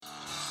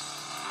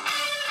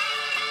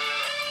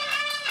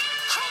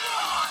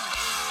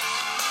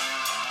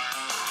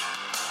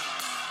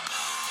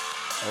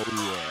Oh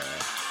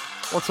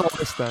yeah. What's all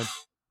this then?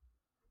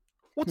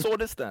 What's all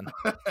this then?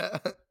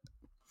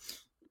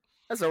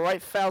 That's a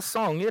right foul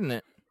song, isn't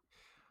it?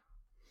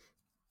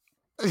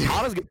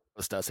 Anna's gonna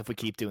roast us if we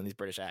keep doing these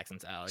British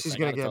accents, Alex. She's I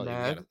gonna gotta get tell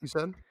mad. You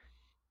said?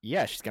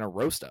 Yeah, she's gonna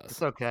roast us.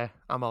 It's okay.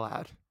 I'm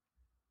allowed.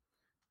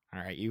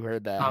 All right, you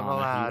heard that. I'm Hannah.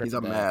 allowed. You heard He's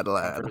a that. mad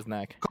lad. Comfort his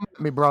neck. Come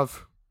at me, bruv.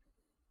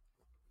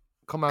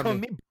 Come at Come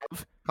me. at me,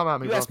 bruv. Come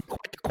at me, You bruv. asked me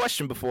quite a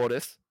question before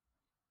this.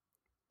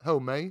 Who,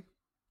 me?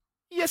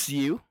 Yes,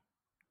 you.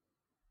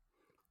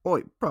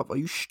 Oi, bro, are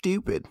you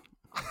stupid?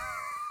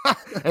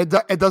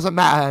 It doesn't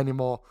matter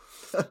anymore.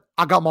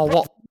 I got my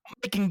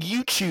Making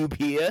YouTube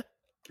here.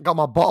 got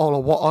my bottle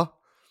of water.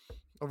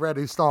 I'm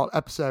ready to start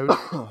episode.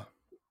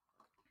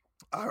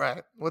 All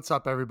right. What's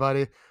up,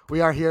 everybody?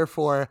 We are here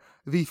for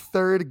the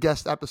third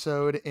guest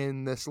episode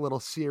in this little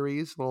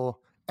series,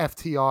 little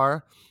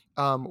FTR.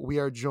 We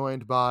are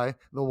joined by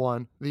the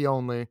one, the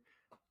only,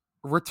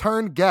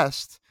 return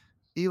guest,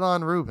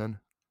 Elan Rubin.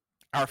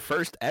 Our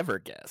first ever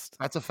guest.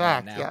 That's a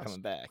fact, Now yes.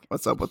 coming back.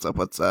 What's up? What's up?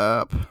 What's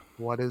up?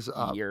 What is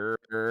up? You're...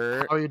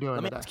 How are you doing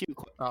Let me today? ask you a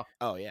question.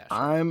 Oh, yeah. Sure.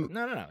 I'm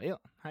No. Elan,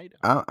 how you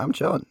doing? I'm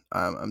chilling.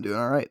 I'm doing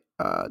all right.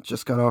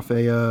 Just got off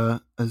a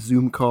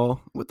Zoom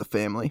call with the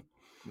family.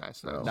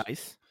 Nice.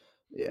 Nice.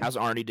 Yeah, How's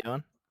Arnie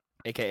doing?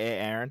 AKA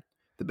Aaron.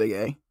 the big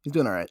A. He's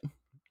doing all right.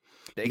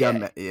 Big He got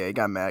A. he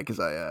got mad because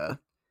I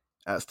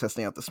was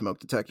testing out the smoke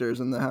detectors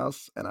in the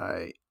house, and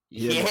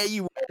Yeah,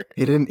 you were.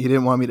 he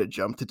didn't want me to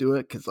jump to do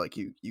it because like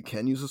you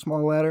can use a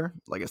small ladder,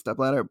 like a step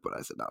ladder, but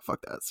I said nah, fuck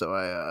that.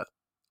 So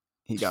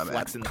he got mad.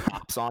 Flexing the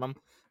hops on him.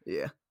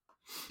 Yeah,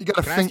 You got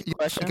to Can I ask think. you a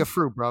question? Think of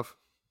fruit, bruv.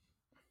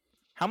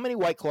 How many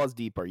White Claws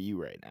deep are you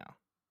right now?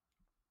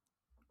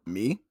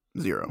 me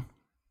 0.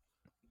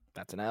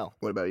 That's an L.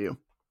 What about you?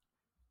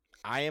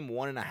 I am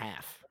 1.5.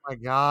 Oh my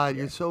God,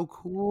 you're so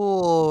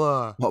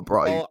cool. Well,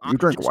 bro, Well, you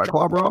drink I'm White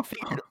Claw, bro?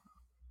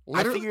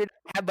 I figured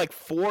I had like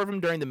 4 of them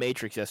during the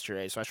Matrix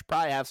yesterday, so I should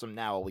probably have some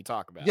now while we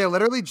talk about Yeah, it.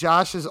 literally,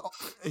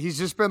 he's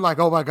just been like,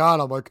 oh my God,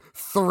 I'm like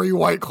 3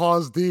 White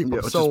Claws deep. Yo, I'm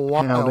it's so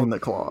just pounding wild. the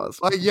claws.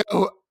 Like,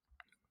 yo,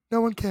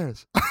 no one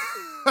cares.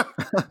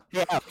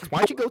 Yeah, why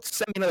don't you go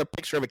send me another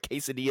picture of a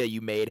quesadilla you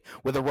made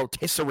with a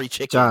rotisserie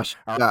chicken? Josh,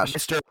 All right, Josh.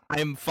 Mister,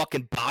 I'm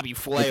fucking Bobby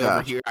Flay Hey, over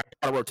Josh. here. I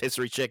got a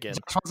rotisserie chicken.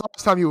 When's the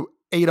last time you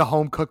ate a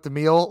home cooked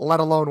meal, let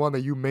alone one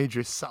that you made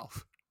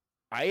yourself?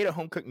 I ate a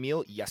home cooked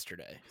meal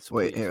yesterday. So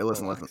Wait, please, here,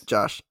 listen. relax.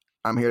 Josh,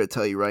 I'm here to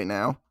tell you right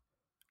now,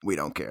 we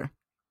don't care.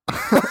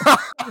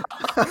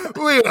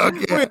 We don't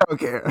We care. don't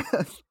care.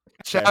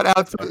 Shout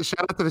out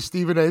to the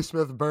Stephen A.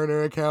 Smith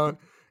burner account.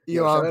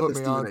 Yo, Elon shout out put to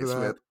me Stephen on A. to that.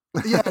 Smith.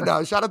 Yeah,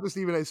 no, shout out to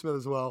Stephen A. Smith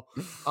as well.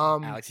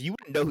 Alex, you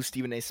wouldn't know who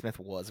Stephen A. Smith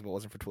was if it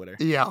wasn't for Twitter.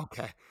 Yeah,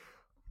 okay.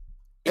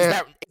 Is Eh,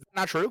 that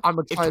not true? I'm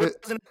If excited. Twitter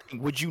wasn't a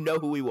thing, would you know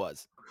who he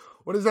was?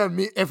 What does that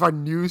mean? If a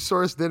news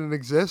source didn't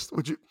exist,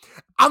 would you?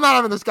 I'm not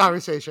having this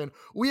conversation.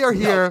 We are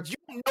here. No, you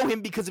don't know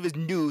him because of his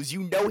news.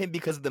 You know him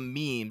because of the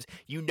memes.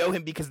 You know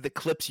him because of the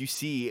clips you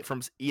see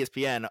from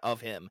ESPN of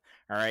him.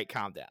 All right,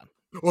 calm down.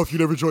 Well, if you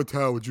never joined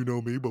Tao, would you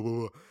know me? Blah, blah,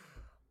 blah.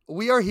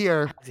 We are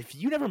here. If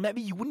you never met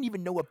me, you wouldn't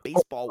even know what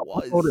baseball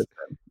was. Hold it.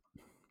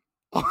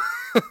 Oh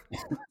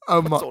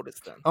What's my,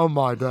 oldest then? oh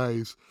my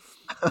days.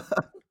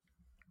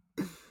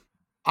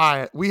 All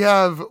right, we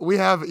have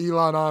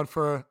Elon on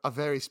for a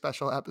very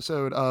special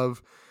episode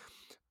of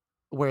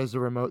Where's the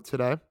Remote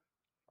today.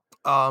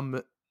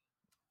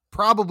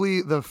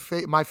 Probably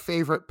my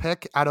favorite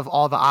pick out of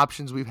all the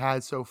options we've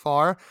had so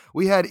far.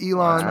 We had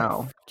Elon.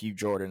 Wow. Fuck you,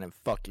 Jordan, and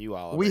fuck you,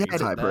 Oliver. We You had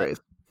said High that. praise.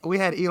 We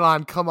had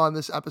Elon come on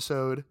this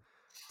episode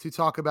to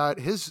talk about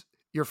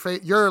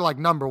your like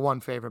number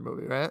one favorite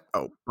movie, right?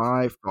 Oh,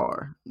 by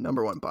far.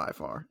 Number 1 by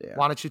far. Yeah.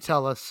 Why don't you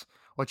tell us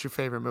what your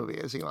favorite movie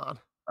is, Elon?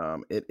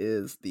 It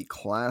is the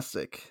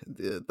classic,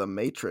 the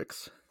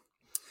Matrix.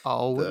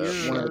 Oh, One of the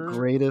shit.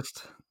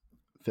 greatest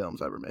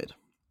films ever made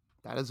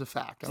That is a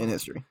fact. in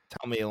history.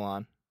 Tell me,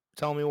 Elon.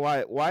 Tell me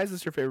why. Why is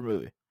this your favorite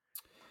movie?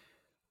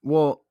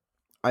 Well,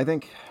 I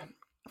think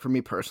for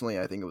me personally,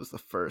 I think it was the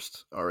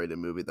first R-rated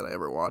movie that I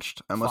ever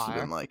watched. I must have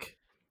Fire. been like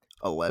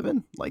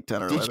 11, like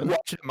 10 or Did 11. you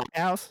watch it at my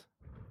house?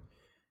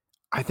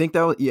 I think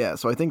that was, yeah.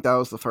 So I think that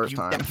was the first You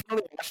time.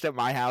 definitely watched it at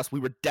my house. We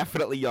were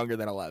definitely younger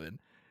than 11.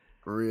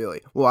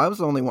 Really? Well, I was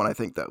the only one I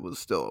think that was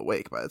still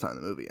awake by the time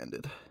the movie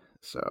ended.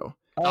 So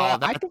I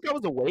that- think I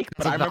was awake,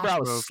 but that's a I remember I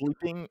bounce was move.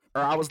 sleeping,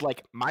 or I was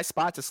like, my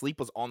spot to sleep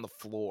was on the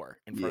floor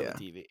in front of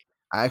the TV.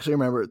 I actually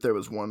remember there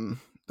was one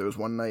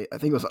night, I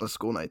think it was on a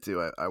school night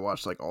too. I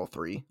watched like all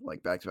 3,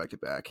 like back to back to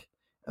back.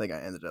 I think I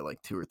ended at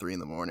like 2 or 3 in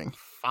the morning.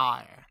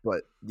 Fire.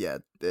 But yeah,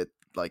 it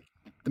like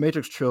the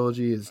Matrix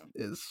trilogy is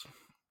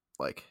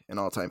like an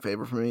all-time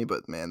favorite for me,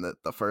 but man,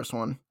 the first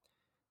one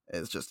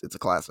is just, it's a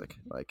classic.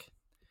 Like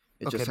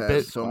it Okay, just bit-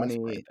 has so Classic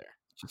many right there.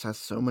 just has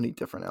so many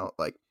different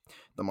like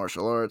the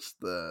martial arts,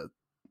 the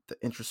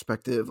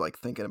introspective, like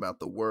thinking about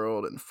the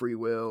world and free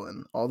will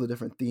and all the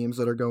different themes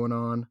that are going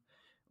on.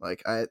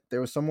 Like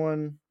there was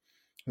someone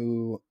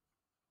who,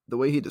 the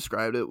way he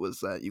described it was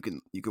that you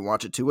can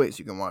watch it 2 ways.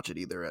 You can watch it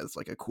either as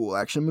like a cool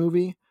action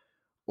movie,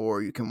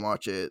 or you can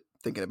watch it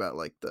thinking about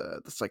like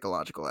the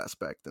psychological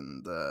aspect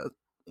and the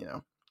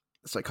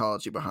the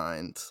psychology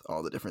behind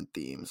all the different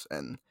themes.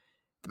 And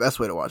the best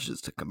way to watch it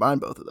is to combine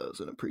both of those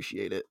and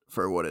appreciate it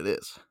for what it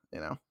is.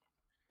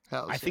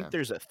 I think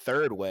there's a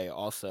third way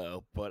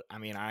also, but I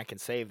mean, I can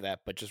save that.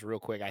 But just real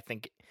quick, I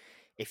think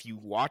if you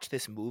watch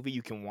this movie,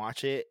 you can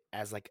watch it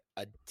as like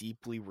a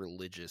deeply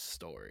religious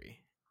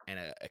story and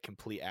a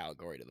complete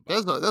allegory to the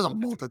Bible. There's a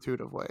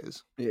multitude of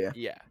ways. Yeah.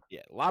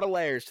 A lot of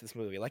layers to this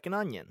movie, like an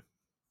onion.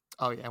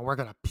 Oh yeah, and we're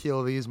gonna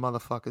peel these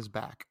motherfuckers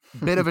back.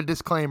 Bit of a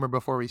disclaimer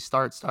before we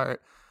start.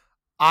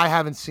 I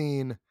haven't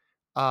seen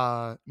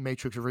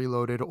Matrix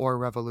Reloaded or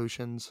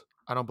Revolutions.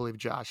 I don't believe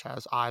Josh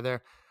has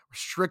either. We're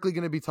strictly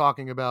going to be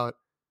talking about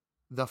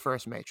the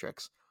first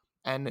Matrix,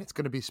 and it's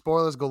going to be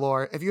spoilers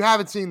galore. If you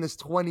haven't seen this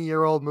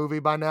 20-year-old movie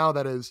by now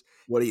that is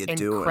what are you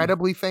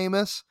incredibly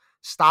famous,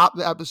 stop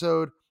the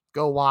episode,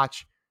 go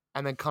watch,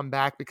 and then come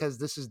back, because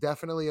this is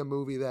definitely a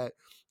movie that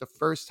the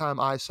first time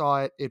I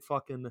saw it, it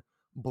fucking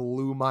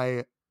blew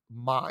my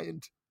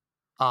mind.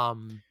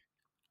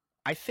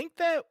 I think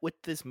that with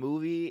this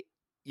movie,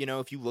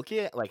 if you look at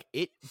it, like,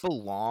 it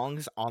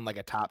belongs on like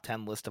a top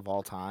 10 list of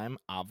all time,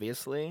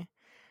 obviously.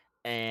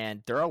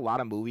 And there are a lot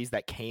of movies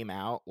that came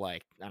out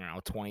like, I don't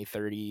know, 20,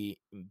 30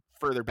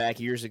 further back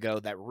years ago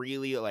that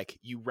really like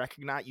you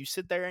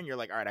sit there and you're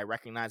like, all right, I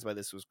recognize why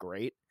this was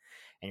great.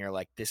 And you're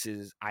like,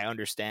 I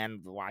understand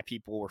why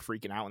people were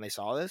freaking out when they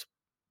saw this,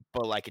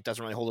 but like it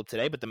doesn't really hold up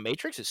today. But The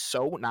Matrix is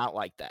so not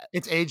like that.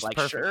 It's aged like,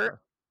 perfect.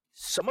 Sure,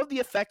 some of the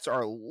effects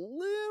are a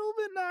little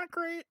bit not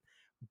great,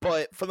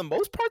 but for the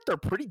most part, they're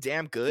pretty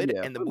damn good.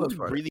 Yeah, and the movie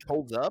really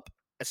holds up,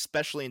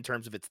 especially in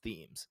terms of its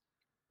themes.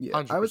 Yeah,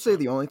 100%. I would say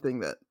the only thing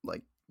that,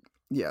 like,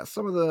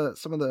 some of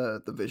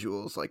the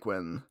visuals, like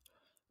when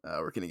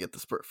we're gonna get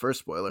the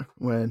first spoiler,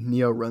 when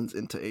Neo runs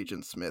into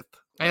Agent Smith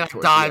and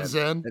dives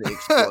in and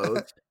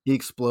he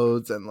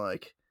explodes, and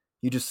like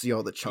you just see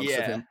all the chunks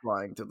of him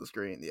flying to the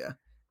screen.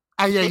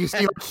 You see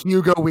like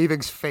Hugo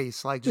Weaving's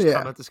face like just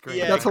come at the screen.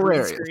 Yeah, that's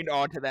hilarious. Screened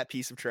onto that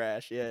piece of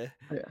trash. Yeah.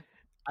 Yeah.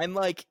 And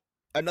like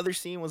another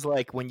scene was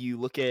like when you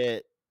look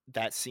at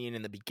that scene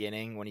in the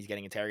beginning when he's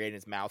getting interrogated,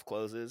 his mouth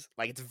closes.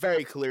 Like it's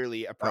very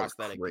clearly a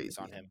prosthetic piece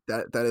on him.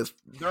 That is.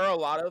 There are a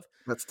lot of.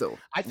 That's still.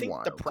 I think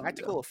the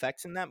practical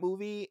effects in that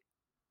movie,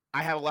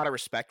 I have a lot of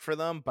respect for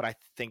them, but I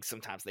think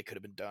sometimes they could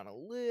have been done a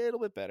little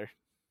bit better.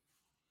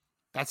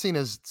 That scene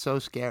is so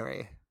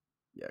scary.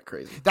 Yeah,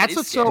 crazy. That's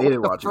what's so.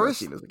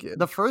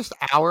 The first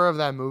hour of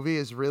that movie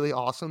is really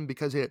awesome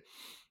because it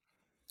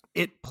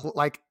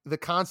like the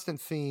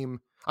constant theme.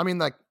 I mean,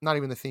 like not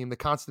even the theme. The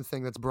constant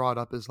thing that's brought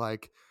up is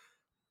like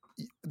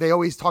they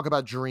always talk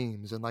about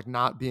dreams and like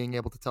not being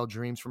able to tell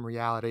dreams from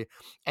reality.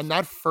 And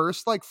that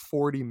first like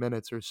 40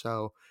 minutes or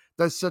so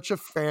does such a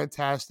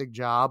fantastic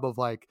job of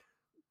like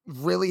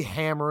really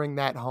hammering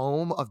that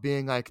home of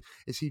being like,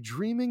 is he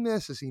dreaming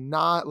this? Is he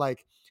not?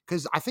 Like,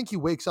 because I think he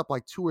wakes up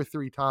like 2 or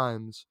 3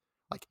 times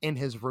like in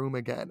his room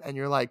again. And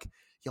you're like,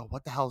 yo,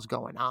 what the hell's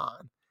going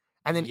on?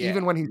 And then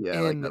even when he's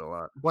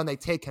when they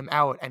take him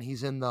out and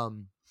he's in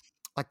the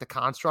like the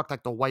construct,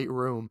 like the white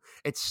room,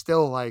 it's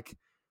still like,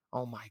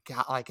 oh my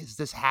God, like, is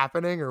this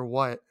happening or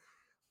what?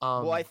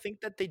 Well, I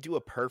think that they do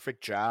a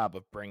perfect job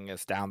of bringing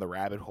us down the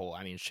rabbit hole.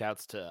 I mean,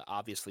 shouts to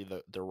obviously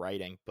the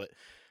writing, but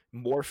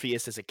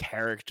Morpheus as a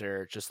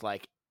character, just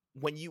like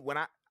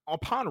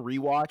upon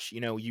rewatch,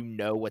 you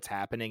know what's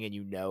happening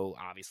and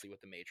obviously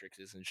what the Matrix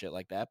is and shit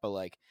like that. But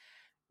like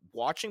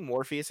watching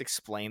Morpheus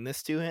explain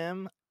this to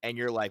him and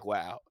you're like,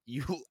 wow,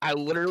 I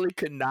literally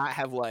could not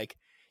have like,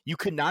 you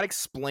could not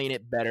explain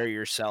it better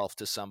yourself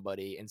to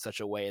somebody in such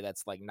a way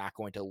that's like not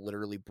going to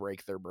literally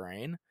break their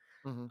brain.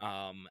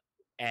 Mm-hmm.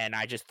 And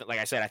I just, like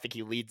I said, I think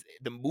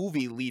the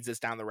movie leads us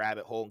down the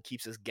rabbit hole and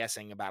keeps us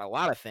guessing about a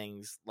lot of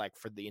things like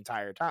for the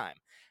entire time.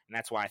 And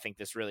that's why I think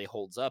this really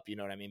holds up. You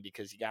know what I mean?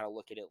 Because you got to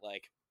look at it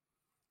like,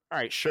 all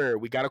right, sure,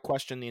 we got to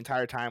question the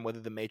entire time whether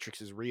the Matrix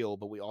is real,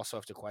 but we also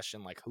have to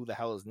question like, who the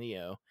hell is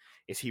Neo?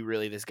 Is he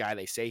really this guy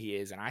they say he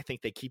is? And I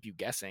think they keep you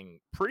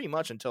guessing pretty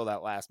much until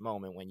that last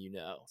moment when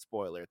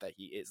spoiler, that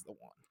he is the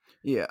one.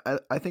 Yeah,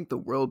 I think the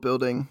world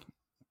building,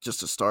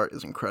 just to start,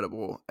 is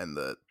incredible, and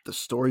the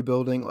story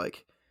building,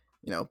 like,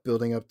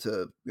 building up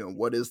to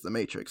what is the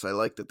Matrix. I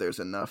like that there's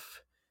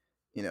enough,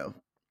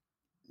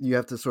 you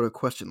have to sort of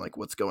question like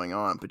what's going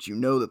on, but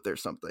that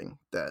there's something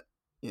that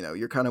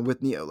you're kind of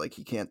with Neo, like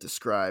he can't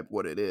describe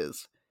what it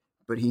is,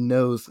 but he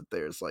knows that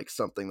there's like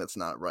something that's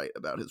not right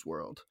about his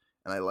world.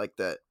 And I like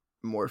that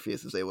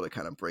Morpheus is able to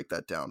kind of break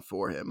that down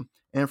for him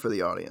and for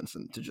the audience,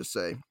 and to just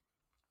say,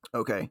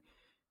 okay,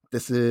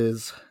 this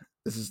is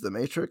the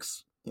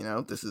Matrix,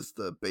 this is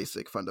the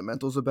basic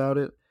fundamentals about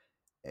it.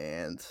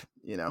 And,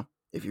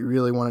 if you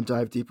really want to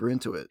dive deeper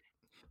into it,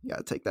 you got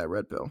to take that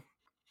red pill.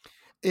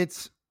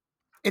 It's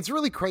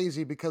really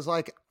crazy because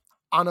like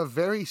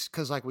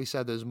because like we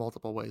said, there's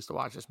multiple ways to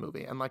watch this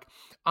movie, and like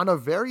on a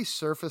very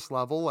surface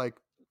level, like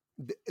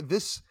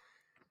this,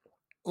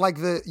 like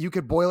you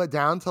could boil it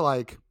down to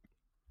like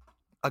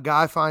a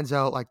guy finds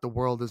out like the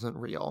world isn't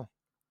real.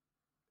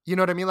 You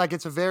know what I mean? Like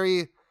it's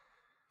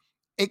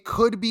it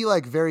could be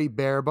like very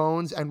bare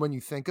bones. And when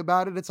you think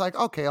about it, it's like,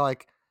 okay,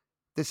 like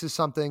this is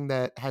something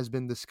that has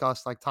been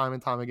discussed like time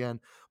and time again.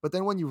 But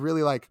then when you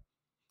really like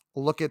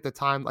look at the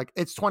time, like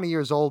it's 20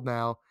 years old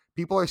now.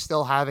 People are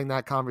still having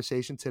that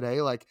conversation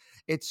today. Like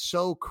it's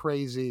so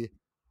crazy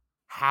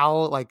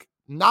how like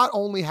not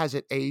only has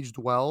it aged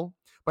well,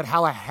 but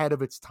how ahead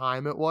of its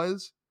time it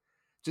was,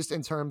 just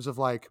in terms of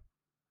like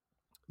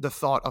the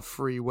thought of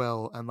free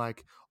will and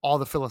like all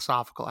the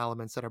philosophical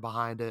elements that are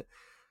behind it.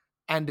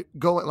 And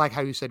going like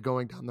how you said,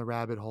 going down the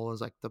rabbit hole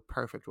is like the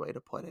perfect way to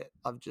put it.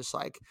 Of just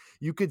like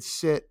you could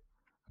sit,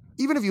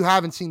 even if you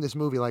haven't seen this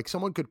movie, like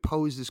someone could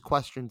pose this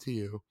question to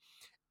you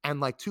and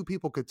like two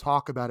people could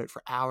talk about it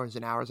for hours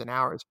and hours and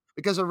hours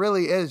because it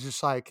really is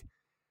just like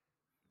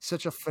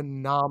such a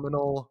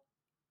phenomenal,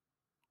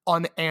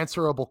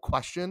 unanswerable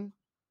question.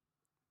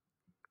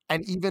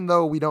 And even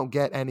though we don't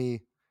get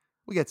any,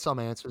 we get some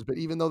answers, but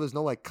even though there's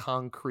no like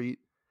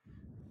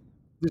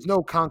there's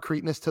no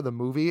concreteness to the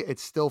movie, it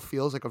still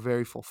feels like a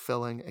very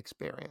fulfilling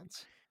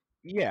experience.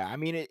 Yeah, I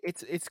mean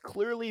it's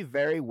clearly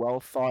very well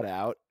thought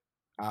out.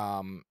 Shout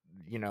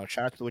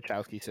out to the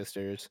Wachowski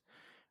sisters,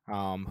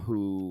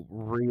 who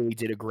really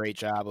did a great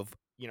job of,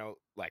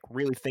 like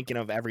really thinking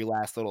of every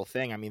last little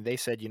thing. I mean, they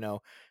said,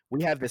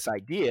 we have this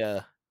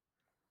idea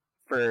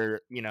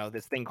for,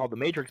 this thing called the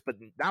Matrix, but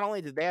not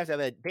only did they have to have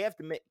that, they have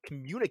to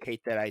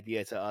communicate that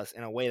idea to us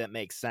in a way that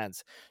makes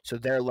sense. So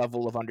their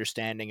level of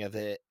understanding of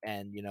it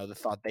and, the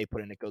thought they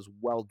put in it goes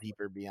well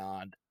deeper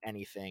beyond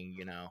anything,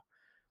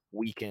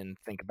 we can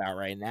think about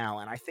right now.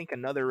 And I think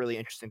another really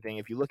interesting thing,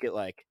 if you look at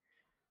like,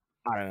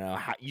 I don't know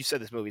how you said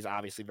this movie is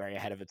obviously very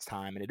ahead of its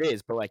time, and it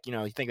is. But like, you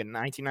think of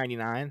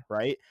 1999,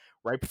 right?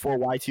 Right before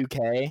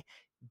Y2K.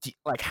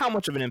 Like, how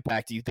much of an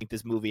impact do you think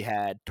this movie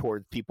had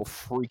towards people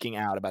freaking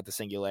out about the Oh,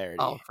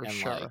 singularity? for And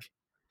sure. like,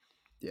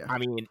 Yeah. I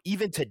mean,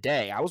 even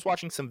today, I was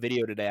watching some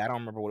video today. I don't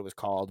remember what it was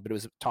called, but it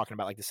was talking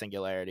about like the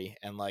singularity,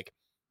 and like,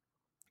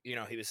 he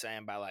was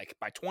saying by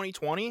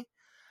 2020,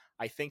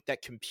 I think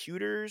that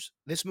computers,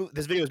 this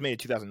video was made in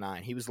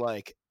 2009. He was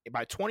like,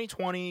 by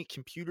 2020,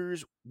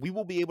 computers, we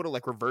will be able to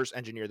like reverse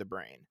engineer the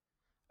brain,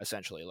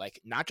 essentially,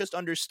 like not just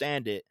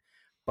understand it,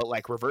 but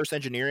like reverse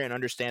engineer it and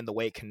understand the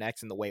way it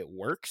connects and the way it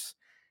works.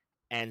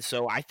 And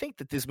so I think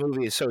that this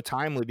movie is so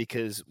timely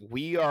because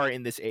we are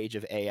in this age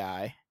of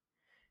AI,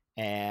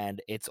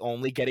 and it's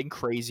only getting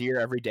crazier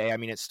every day. I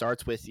mean, it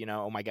starts with,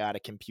 oh my God, a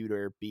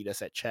computer beat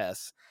us at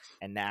chess.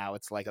 And now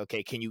it's like,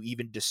 okay, can you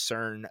even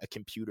discern a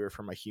computer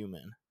from a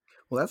human?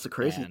 Well, that's the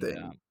crazy And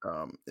thing,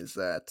 is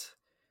that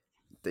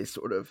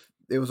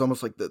it was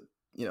almost like they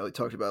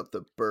talked about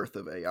the birth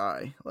of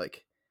AI,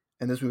 like,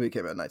 and this movie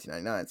came out in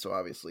 1999, so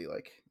obviously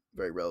like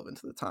very relevant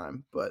to the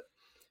time. But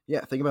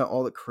yeah, think about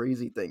all the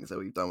crazy things that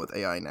we've done with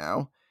AI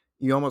now.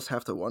 You almost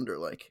have to wonder,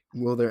 like,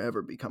 will there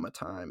ever become a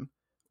time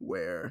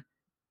where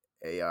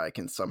AI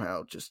can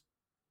somehow just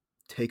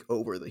take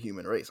over the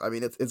human race? I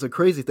mean, it's a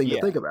crazy thing to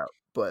yeah, think about,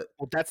 but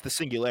well, that's the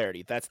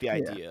singularity. That's the yeah.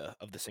 idea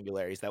of the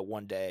singularity, is that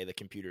one day the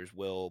computers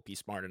will be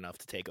smart enough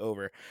to take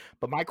over.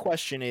 But my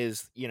question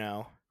is,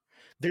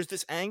 there's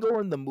this angle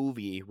in the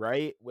movie,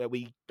 right, where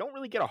we don't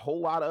really get a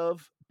whole lot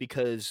of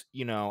because,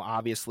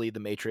 obviously the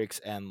Matrix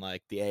and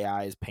like the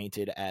AI is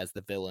painted as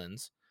the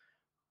villains.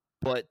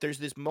 But there's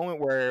this moment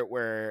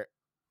where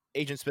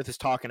Agent Smith is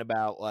talking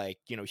about like,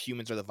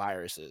 humans are the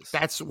viruses.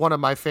 That's one of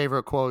my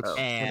favorite quotes Oh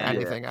in And yeah,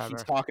 anything he's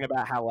ever. talking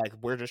about how like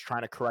we're just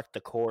trying to correct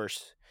the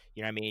course.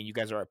 You know what I mean? You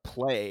guys are a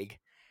plague.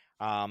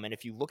 And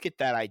if you look at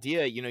that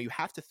idea, you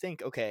have to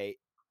think, okay,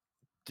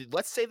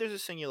 let's say there's a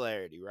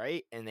singularity,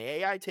 right? And the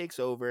AI takes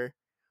over.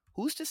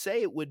 Who's to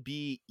say it would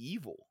be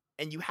evil?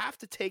 And you have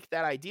to take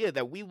that idea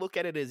that we look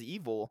at it as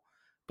evil,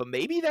 but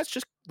maybe that's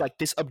just like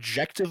this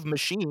objective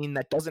machine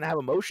that doesn't have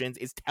emotions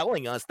is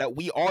telling us that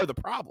we are the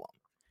problem.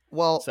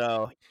 Well,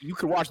 So you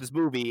could watch this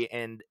movie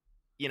and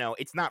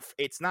it's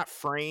not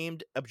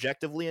framed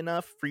objectively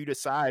enough for you to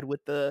side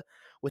with the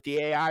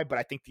AI, but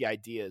I think the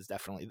idea is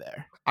definitely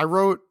there. I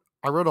wrote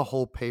I wrote a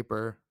whole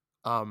paper,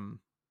 um,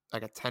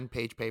 like a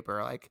 10-page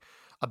paper, like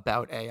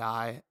about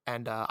AI,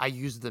 and I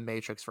used the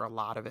Matrix for a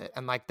lot of it.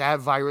 And like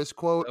Of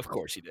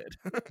course you did.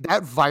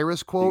 that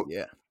virus dude, quote,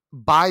 yeah,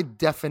 by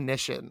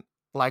definition,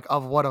 like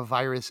of what a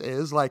virus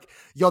is, like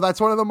yo, that's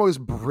one of the most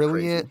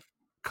brilliant crazy.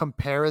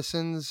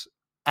 comparisons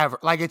ever.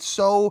 Like it's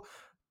so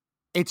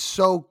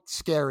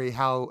scary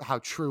how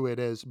true it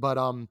is. But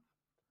I'm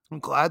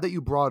glad that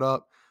you brought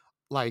up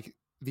like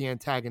the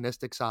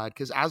antagonistic side,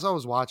 because as I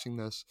was watching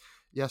this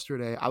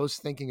yesterday, I was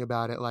thinking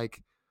about it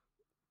like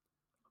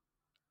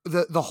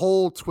the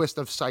whole twist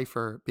of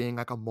Cypher being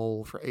like a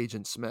mole for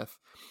Agent Smith,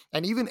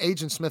 and even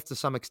Agent Smith to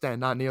some extent,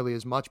 not nearly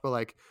as much, but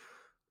like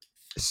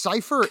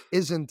Cypher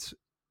isn't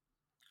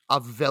a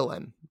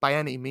villain by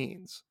any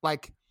means.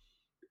 Like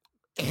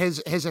his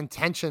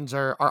intentions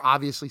are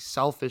obviously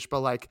selfish,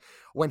 but like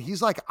when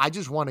he's like, I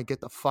just want to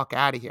get the fuck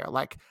out of here,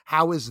 like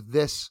how is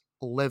this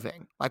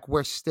living? Like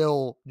we're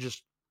still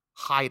just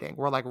hiding,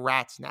 we're like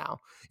rats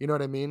now, you know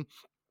what I mean?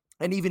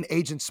 And even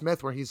Agent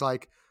Smith, where he's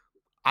like,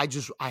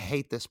 I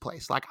hate this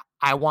place. Like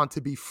I want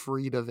to be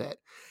freed of it.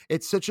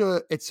 It's such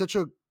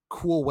a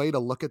cool way to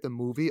look at the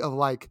movie of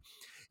like,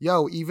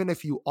 yo, even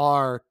if you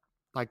are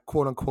like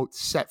quote unquote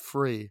set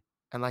free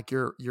and like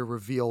you're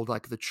revealed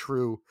like the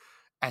true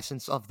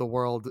essence of the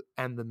world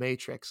and the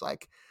matrix,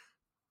 like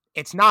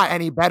it's not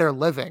any better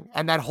living.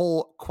 And that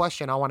whole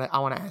question I want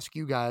to ask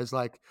you guys,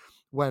 like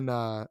when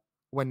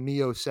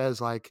Neo says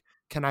like,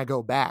 can I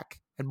go back?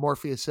 And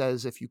Morpheus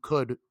says, if you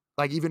could,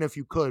 like even if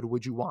you could,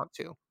 would you want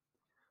to?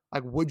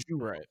 Like, would you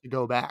want Right. to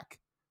go back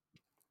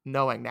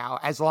knowing now,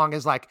 as long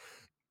as like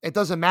it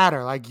doesn't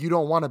matter, like you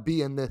don't want to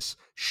be in this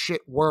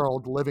shit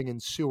world living in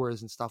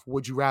sewers and stuff.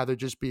 Would you rather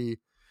just be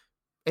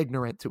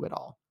ignorant to it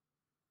all?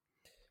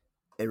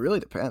 It really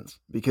depends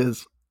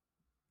because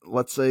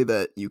let's say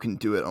that you can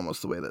do it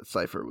almost the way that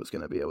Cypher was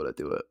going to be able to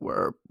do it,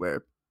 where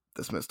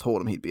the Smiths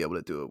told him he'd be able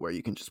to do it, where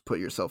you can just put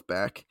yourself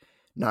back,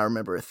 not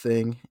remember a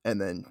thing, and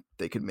then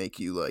they could make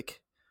you like,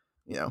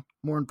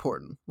 more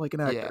important, like an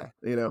Yeah.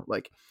 actor,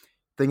 like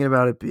thinking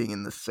about it being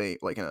in the same,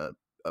 like in a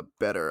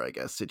better, I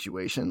guess,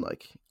 situation.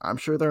 Like I'm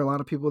sure there are a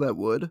lot of people that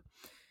would,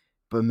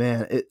 but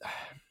man, it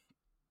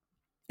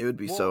would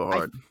be Well, so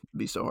hard. It'd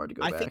be so hard to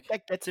go I think back.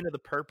 that gets into the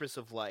purpose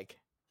of like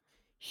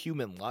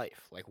human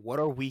life. Like, what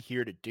are we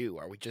here to do?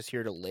 Are we just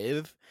here to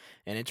live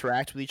and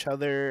interact with each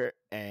other?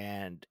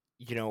 And,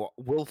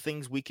 will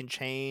things we can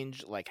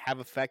change like have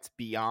effects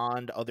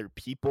beyond other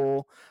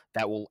people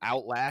that will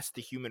outlast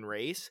the human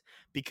race?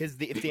 Because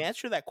if the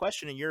answer to that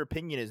question, in your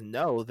opinion, is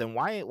no, then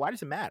why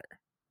does it matter?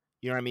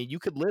 You know what I mean? You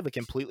could live a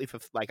completely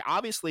like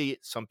obviously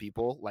some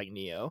people like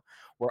Neo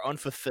were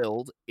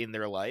unfulfilled in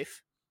their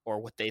life or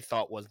what they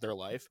thought was their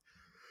life,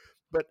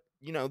 but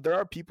there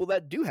are people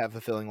that do have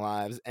fulfilling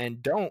lives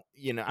and don't.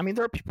 I mean,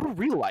 there are people in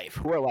real life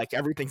who are like,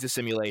 everything's a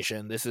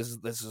simulation. This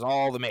is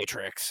all the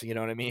Matrix. You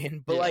know what I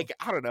mean? But Yeah. like,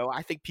 I don't know.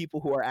 I think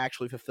people who are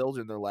actually fulfilled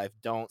in their life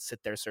don't sit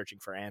there searching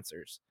for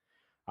answers.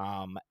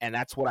 And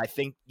that's what I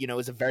think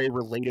is a very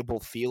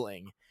relatable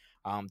feeling.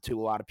 To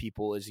a lot of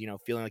people is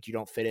feeling like you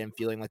don't fit in,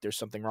 feeling like there's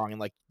something wrong, and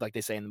like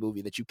they say in the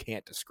movie that you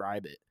can't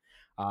describe it.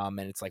 And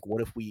it's like,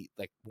 what if we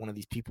like one of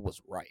these people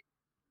was right?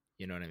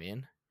 You know what I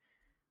mean?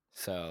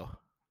 So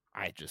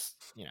I just,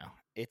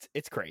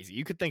 it's crazy.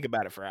 You could think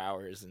about it for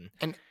hours, and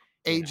And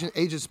you know,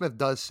 Agent Smith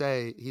does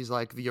say he's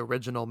like the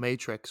original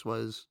Matrix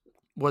was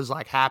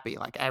like happy,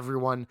 like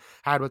everyone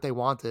had what they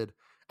wanted.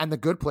 And the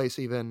Good Place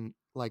even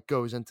like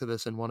goes into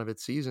this in one of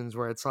its seasons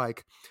where it's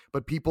like,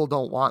 but people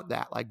don't want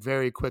that. Like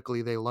very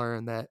quickly they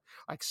learn that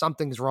like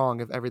something's wrong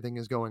if everything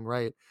is going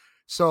right.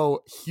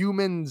 So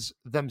humans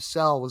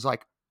themselves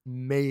like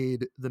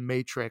made the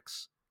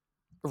Matrix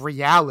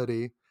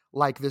reality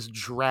like this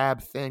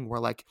drab thing where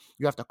like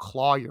you have to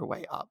claw your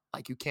way up.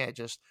 Like you can't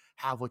just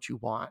have what you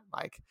want.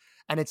 Like,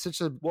 and it's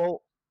such a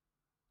well,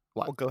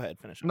 what? go ahead,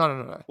 finish up.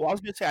 No. Well, I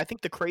was gonna say, I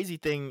think the crazy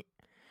thing,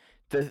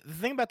 the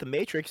thing about the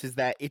Matrix is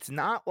that it's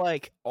not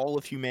like all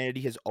of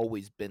humanity has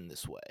always been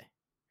this way.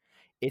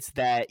 It's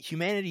that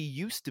humanity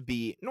used to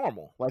be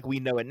normal, like we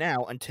know it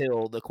now,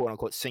 until the quote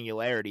unquote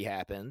singularity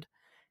happened,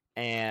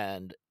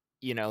 and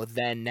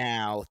then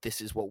now this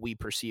is what we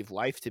perceive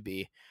life to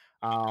be.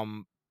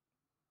 Um,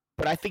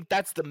 But I think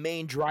that's the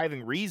main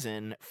driving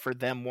reason for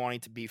them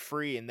wanting to be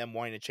free and them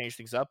wanting to change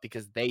things up,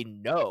 because they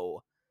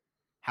know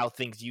how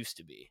things used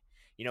to be.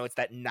 It's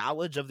that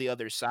knowledge of the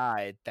other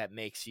side that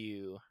makes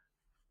you,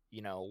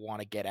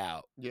 want to get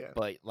out. Yeah.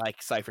 But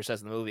like Cypher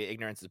says in the movie,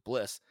 ignorance is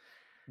bliss.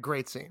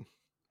 Great scene.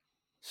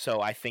 So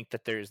I think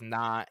that there's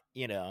not,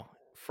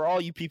 for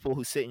all you people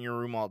who sit in your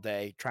room all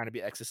day trying to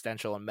be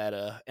existential and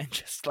meta and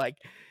just like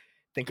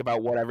think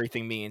about what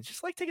everything means,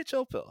 just like take a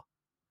chill pill.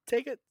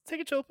 Take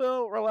a chill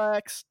pill,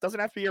 relax. Doesn't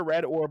have to be a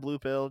red or a blue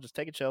pill. Just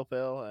take a chill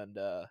pill and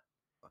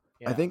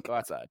I think go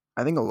outside.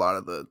 I think a lot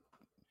of the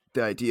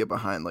idea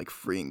behind like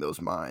freeing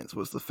those minds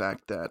was the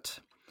fact that,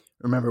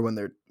 remember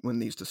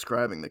when he's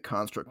describing the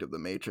construct of the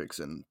Matrix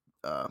and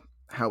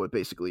how it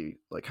basically,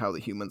 like how the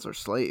humans are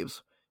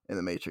slaves in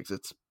the Matrix,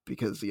 it's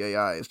because the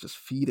AI is just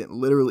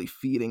literally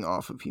feeding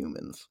off of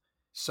humans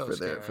So for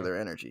scary. their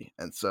energy.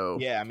 And so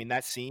Yeah, I mean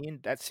that scene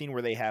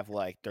where they have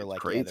like they're it's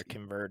like, yeah, they're crazy.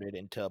 converted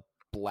into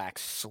black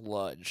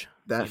sludge.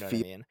 That You know what I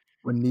field, mean?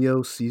 when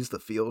Neo sees the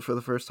field for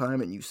the first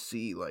time and you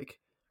see like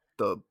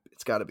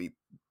it's got to be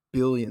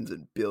billions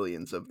and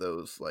billions of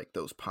those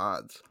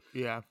pods.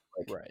 Yeah.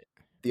 Like Right.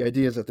 the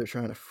idea is that they're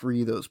trying to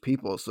free those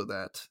people so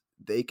that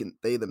they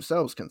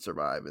themselves can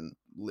survive and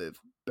live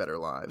better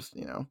lives,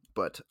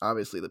 but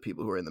obviously the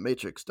people who are in the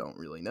Matrix don't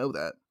really know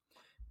that,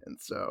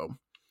 and so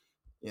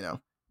you know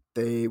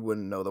they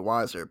wouldn't know the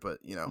wiser, but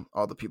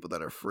all the people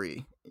that are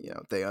free,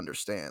 they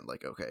understand,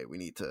 like, okay, we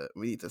need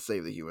to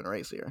save the human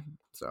race here.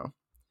 So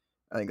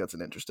I think that's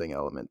an interesting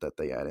element that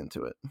they add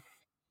into it.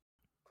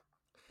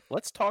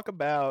 Let's talk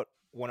about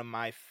one of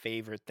my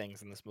favorite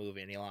things in this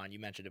movie. And Elan, you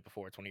mentioned it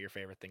before. It's one of your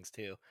favorite things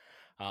too.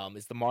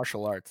 Is the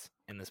martial arts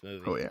in this Oh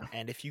movie. yeah.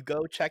 And if you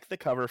go check the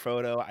cover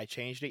photo, I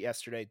changed it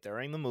yesterday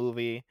during the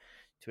movie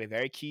to a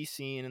very key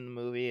scene in the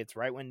movie. It's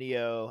right when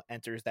Neo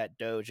enters that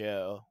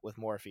dojo with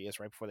Morpheus,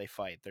 right before they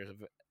fight.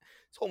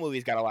 This whole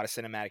movie's got a lot of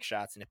cinematic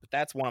shots in it, but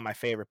that's one of my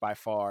favorite by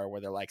far, where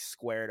they're like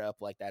squared up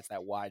like that's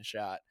that wide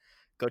shot.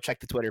 Go check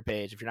the Twitter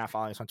page if you're not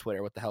following us on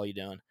Twitter. What the hell are you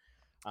doing?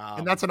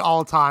 And that's an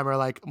all timer,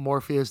 like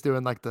Morpheus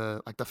doing like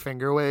the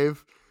finger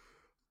wave.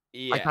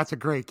 Like Yeah, that's a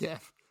great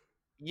gif.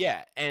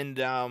 yeah, and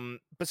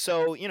but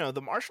so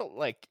the martial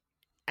like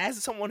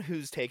as someone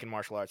who's taken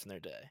martial arts in their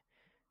day,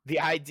 the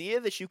idea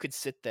that you could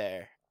sit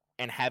there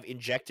and have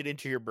injected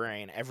into your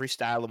brain every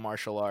style of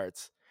martial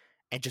arts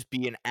and just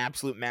be an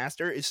absolute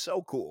master is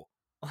so cool.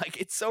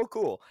 Like it's so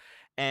cool.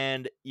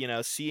 And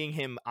seeing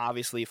him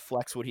obviously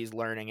flex what he's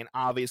learning, and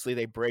obviously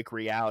they break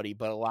reality,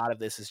 but a lot of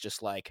this is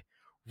just like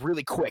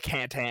really quick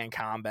hand-to-hand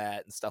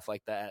combat and stuff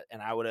like that.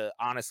 And I would have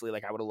honestly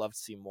I would have loved to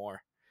see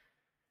more.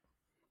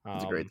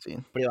 It's a great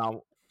scene.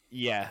 But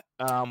yeah.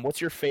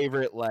 What's your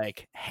favorite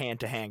like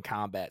hand-to-hand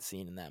combat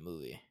scene in that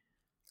movie?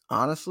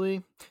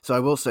 Honestly, so I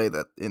will say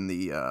that in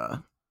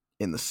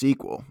the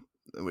sequel,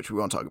 which we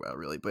won't talk about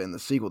really, but in the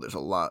sequel, there's a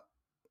lot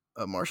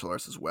of martial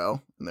arts as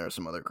well, and there are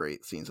some other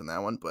great scenes in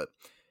that one. But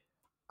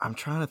I'm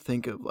trying to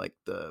think of like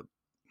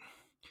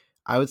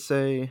I would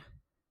say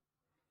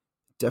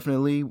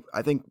definitely.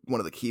 I think one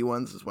of the key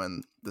ones is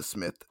when the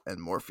Smith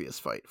and Morpheus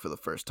fight for the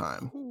first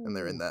time, and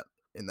they're in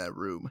that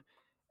room,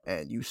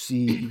 and you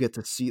get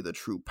to see the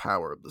true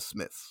power of the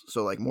Smiths.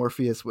 So like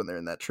Morpheus, when they're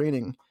in that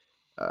training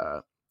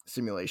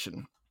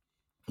simulation,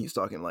 he's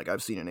talking like,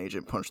 I've seen an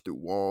agent punch through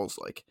walls,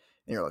 like,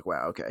 and you're like,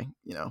 wow, okay,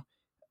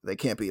 they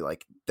can't be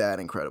like that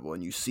incredible.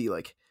 And you see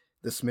like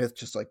the Smith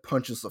just like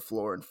punches the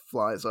floor and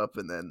flies up,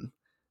 and then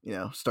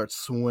starts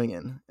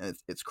swinging, and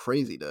it's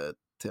crazy to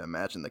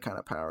imagine the kind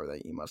of power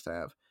that he must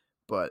have.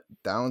 But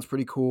that one's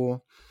pretty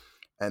cool.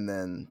 And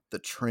then the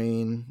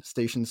train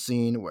station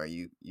scene where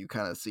you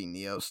kind of see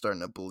Neo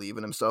starting to believe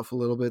in himself a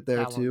little bit there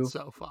that too. One's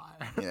so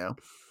fire.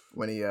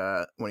 When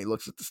he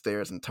looks at the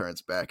stairs and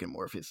turns back, and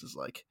Morpheus is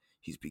like,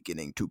 he's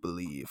beginning to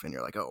believe, and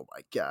you're like, oh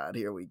my god,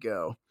 here we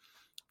go.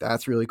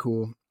 That's really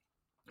cool.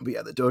 But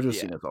yeah, the dojo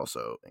scene is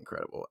also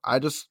incredible. I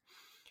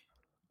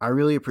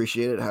really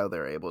appreciated how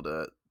they're able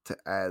to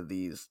add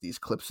these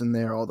clips in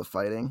there, all the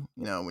fighting.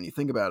 When you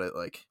think about it,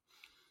 like,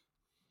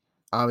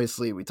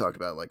 obviously we talked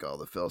about like all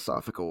the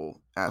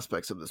philosophical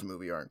aspects of this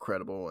movie are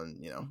incredible,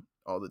 and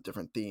all the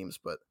different themes,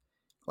 but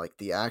like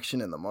the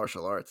action and the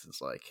martial arts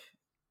is like,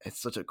 it's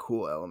such a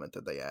cool element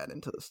that they add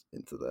into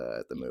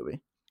the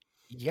movie.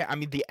 Yeah, I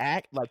mean the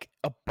like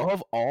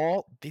above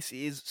all, this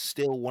is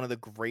still one of the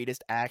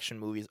greatest action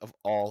movies of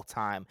all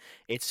time.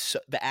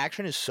 The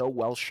action is so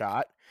well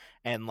shot,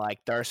 and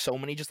like there are so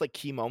many just like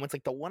key moments.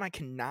 Like the one I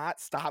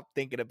cannot stop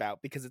thinking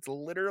about because it's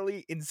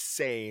literally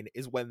insane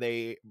is when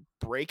they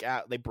break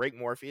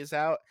Morpheus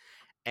out,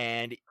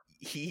 and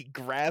he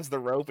grabs the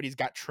rope, and he's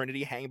got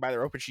Trinity hanging by the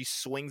rope, and she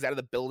swings out of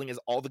the building as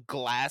all the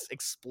glass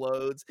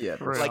explodes. Yeah,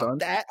 like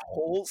that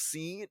whole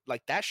scene,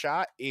 like that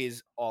shot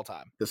is all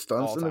time. The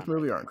stunts in this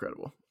movie are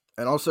incredible.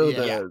 And also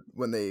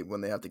when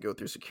they have to go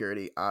through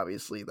security,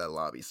 obviously that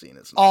lobby scene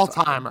is all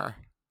timer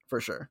for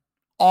sure.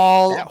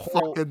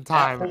 Fucking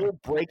timer. That whole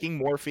breaking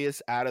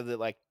Morpheus out of the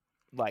like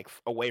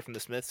away from the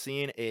Smith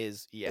scene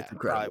is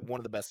probably one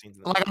of the best scenes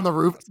in the movie. On the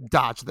roof,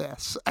 dodge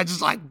this. I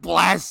just like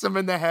blast him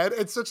in the head.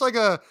 It's such like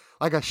a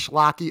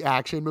schlocky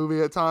action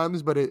movie at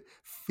times, but it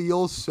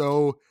feels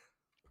so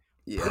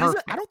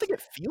perfect. I don't think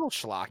it feels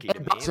schlocky to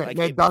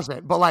me. It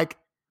doesn't. But like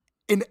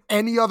in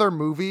any other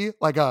movie,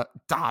 like a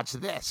dodge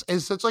this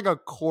is such like a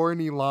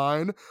corny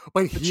line,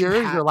 but here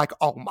you're like,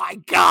 oh my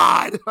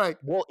god! Like,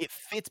 well, it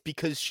fits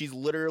because she's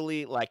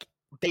literally like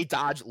they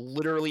dodge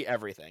literally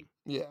everything.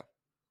 Yeah.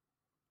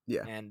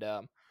 And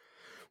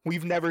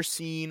we've never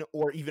seen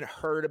or even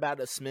heard about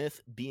a Smith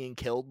being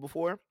killed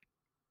before,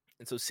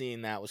 and so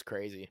seeing that was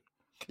crazy.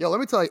 Yeah, let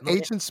me tell you,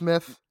 Agent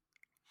Smith,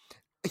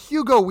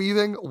 Hugo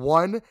Weaving,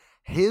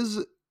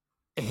 his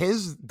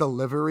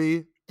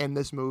delivery in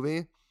this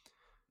movie,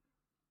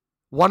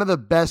 one of the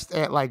best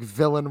at like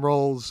villain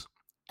roles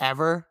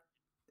ever.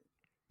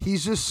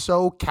 He's just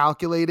so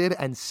calculated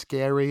and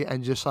scary,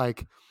 and just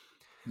like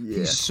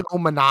he's so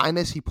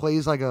monotonous. He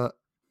plays like a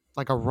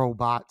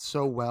robot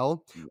so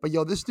well. But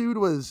this dude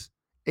was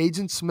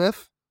Agent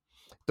Smith,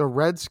 the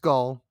Red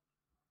Skull,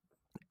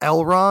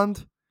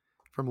 Elrond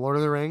from Lord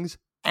of the Rings,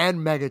 and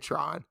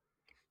Megatron.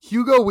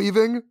 Hugo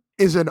Weaving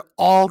is an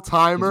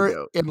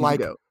all-timer in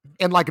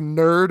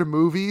nerd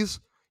movies.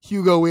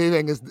 Hugo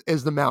Weaving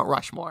is the Mount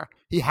Rushmore.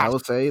 I will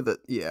say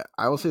that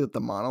the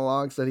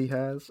monologues that he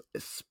has,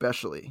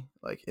 especially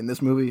like in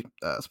this movie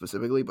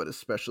specifically, but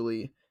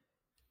especially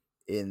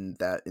in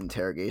that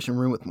interrogation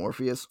room with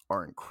Morpheus,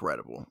 are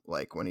incredible.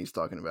 Like when he's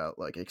talking about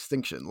like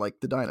extinction, like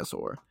the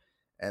dinosaur,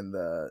 and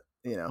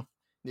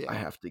I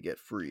have to get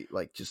free.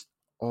 Like just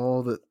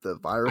all the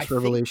virus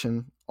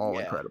revelation,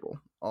 incredible.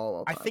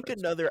 All I think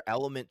another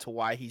element to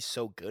why he's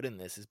so good in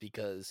this is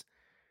because,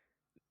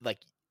 like,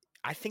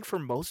 I think for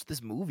most of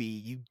this movie,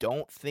 you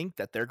don't think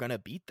that they're gonna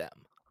beat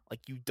them. Like,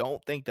 you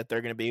don't think that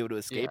they're gonna be able to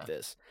escape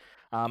this.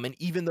 And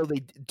even though they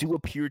do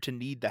appear to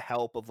need the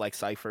help of like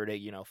Cypher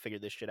to figure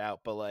this shit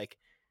out, but like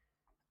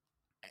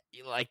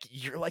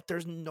you're like,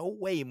 there's no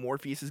way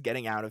Morpheus is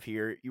getting out of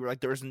here. You were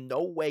like, there's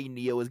no way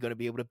Neo is going to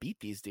be able to beat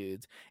these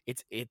dudes.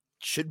 It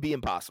should be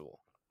impossible.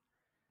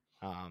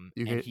 You And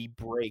get he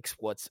breaks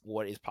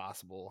what is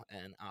possible,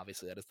 and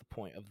obviously that is the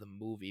point of the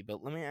movie.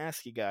 But let me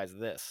ask you guys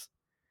this: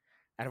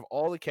 out of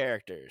all the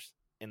characters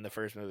in the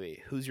first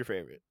movie, who's your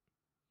favorite?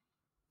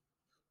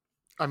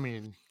 I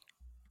mean,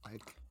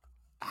 like,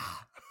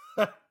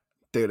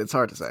 Dude, it's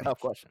hard to say. Tough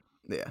question.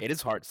 Yeah, It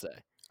is hard to say.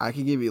 I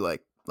could give you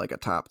like a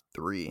top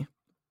 3.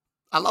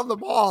 I love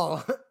them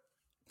all.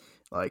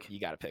 Like, You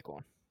got to pick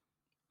one.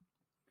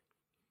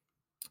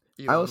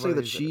 I would say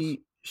that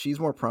she's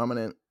more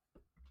prominent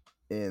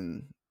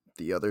in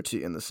the other two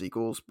in the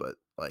sequels, but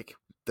like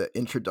the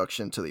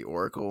introduction to the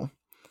Oracle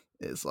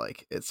is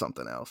like it's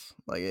something else.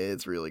 Like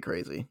it's really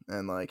crazy,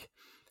 and like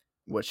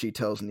what she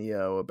tells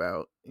Neo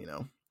about, you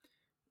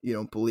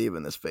don't believe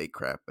in this fake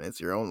crap, and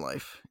it's your own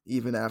life.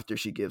 Even after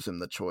she gives him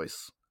the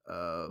choice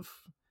of,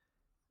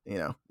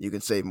 you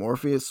can save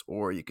Morpheus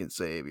or you can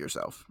save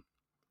yourself,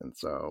 and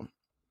so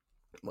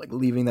like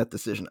leaving that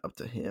decision up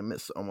to him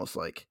is almost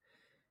like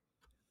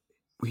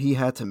he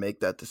had to make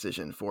that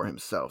decision for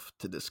himself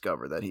to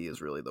discover that he is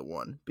really the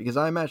one. Because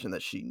I imagine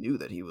that she knew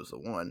that he was the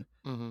one,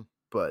 Mhm.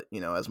 but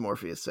as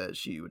Morpheus says,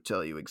 she would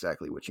tell you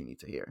exactly what you need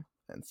to hear.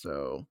 And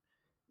so,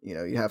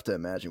 you have to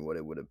imagine what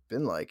it would have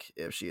been like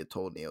if she had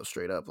told Neo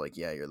straight up, like,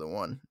 yeah, you're the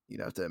one.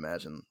 You'd have to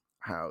imagine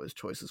how his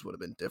choices would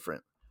have been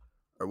different,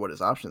 or what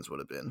his options would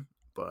have been.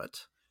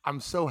 But I'm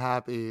so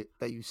happy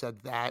that you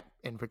said that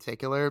in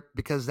particular,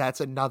 because that's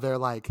another,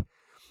 like,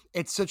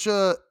 it's such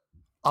a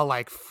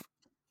like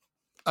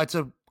it's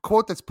a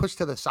quote that's pushed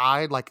to the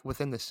side, like,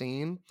 within the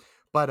scene,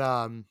 but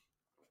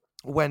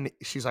when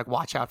she's like,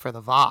 watch out for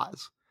the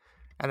vase,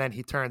 and then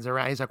he turns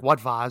around, he's like, what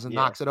vase, and Yeah.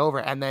 knocks it over,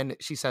 and then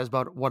she says,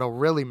 but what'll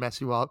really mess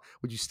you up,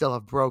 would you still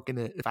have broken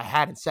it if I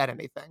hadn't said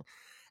anything?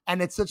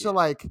 And it's such a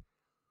like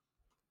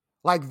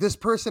this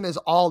person is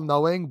all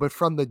knowing, but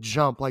from the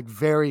jump, like,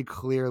 very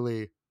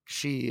clearly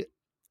she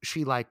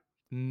like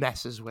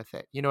messes with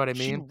it, you know what I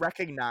She mean?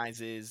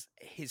 recognizes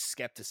his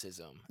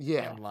skepticism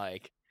Yeah. and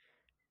like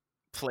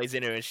plays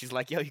into it. She's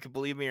like, yo, you can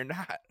believe me or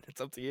not.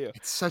 It's up to you.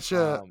 It's such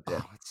a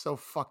yeah, it's so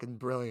fucking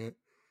brilliant.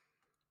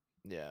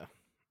 Yeah.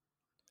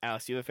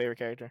 Alex, do you have a favorite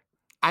character?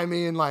 I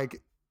mean,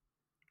 like,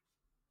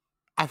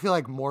 I feel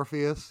like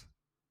Morpheus,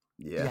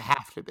 you yeah,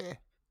 have to be.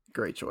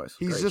 great choice.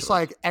 He's Great just choice.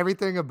 like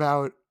everything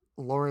about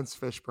Lawrence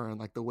Fishburne,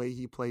 like the way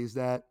he plays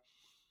that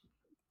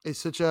is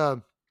such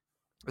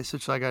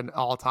like an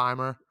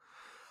all-timer.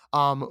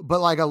 But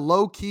like a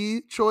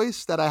low-key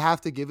choice that I have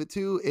to give it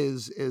to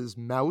is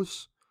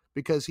Mouse,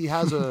 because he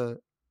has a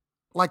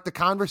like the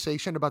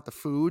conversation about the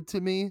food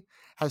to me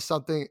has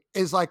something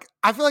is like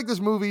I feel like this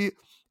movie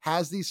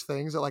has these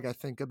things that like I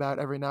think about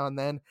every now and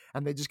then,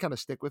 and they just kind of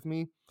stick with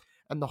me.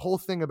 And the whole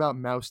thing about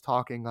Mouse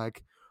talking,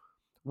 like,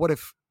 what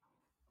if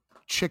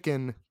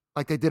chicken,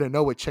 like, they didn't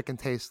know what chicken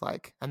tastes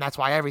like, and that's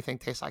why everything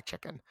tastes like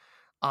chicken.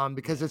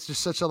 Because Yeah. it's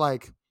just such a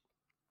like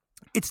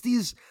it's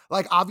these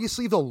like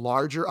obviously the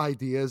larger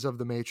ideas of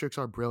the Matrix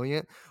are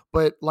brilliant,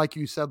 but like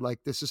you said,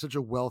 like this is such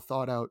a well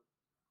thought out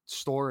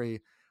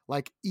story.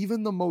 Like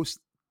even the most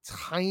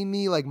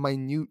tiny, like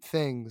minute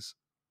things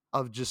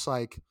of just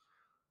like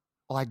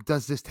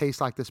does this taste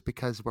like this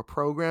because we're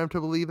programmed to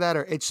believe that,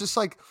 or it's just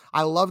like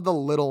I love the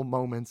little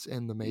moments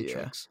in the Yeah.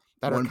 Matrix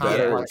that are One kind of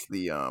better like is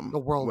the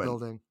world when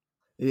building.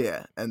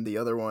 yeah, and the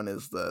other one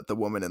is the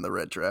woman in the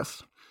red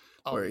dress,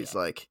 Oh where yeah, he's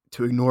like,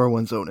 to ignore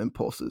one's own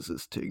impulses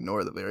is to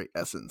ignore the very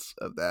essence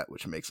of that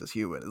which makes us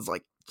human. It's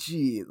like,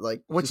 gee,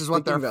 like which just is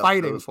what thinking they're about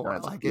fighting those for.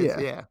 kinds of Like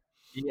it's yeah,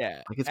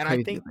 Yeah. like it's And I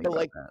crazy to think think that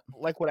about that.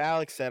 like what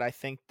Alex said, I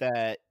think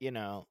that,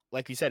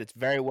 like you said, it's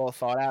very well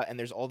thought out, and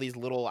there's all these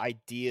little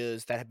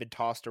ideas that have been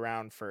tossed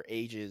around for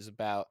ages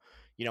about,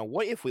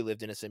 what if we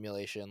lived in a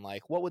simulation?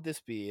 Like, what would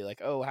this be?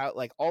 Like, oh, how,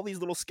 like, all these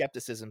little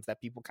skepticisms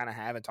that people kind of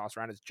have and toss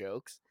around as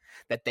jokes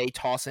that they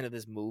toss into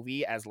this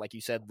movie as, like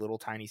you said, little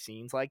tiny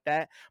scenes like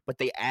that. But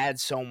they add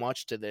so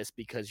much to this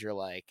because you're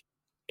like,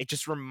 it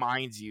just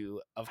reminds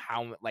you of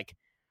how, like,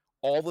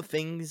 all the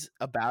things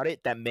about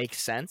it that make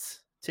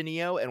sense to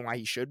Neo and why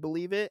he should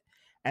believe it.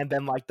 And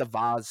then like the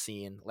vase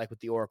scene, like with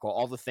the Oracle,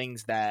 all the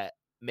things that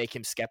make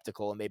him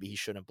skeptical and maybe he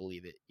shouldn't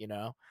believe it.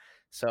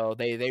 So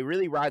they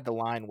really ride the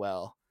line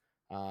well.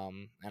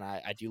 And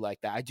I do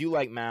like that. I do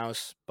like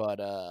Mouse, but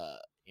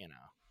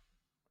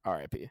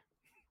R.I.P.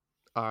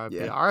 RIP,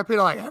 Yeah, RIP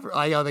to like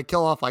like they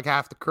kill off like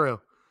half the crew.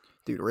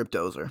 dude, Rip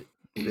Dozer,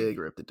 big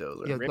Rip the Yeah,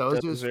 Dozer. Rip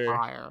those is Dozer.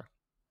 fire.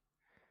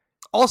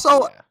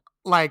 Also, Yeah.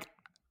 like,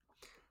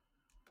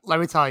 let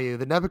me tell you,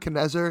 the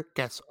Nebuchadnezzar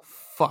gets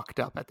fucked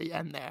up at the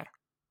end there.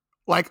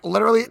 Like,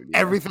 literally Dude, yeah.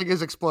 everything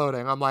is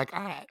exploding. I'm like,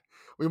 all right,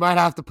 we might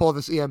have to pull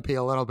this EMP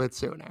a little bit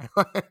sooner.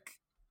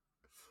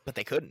 But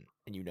they couldn't,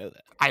 and you know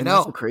that. I And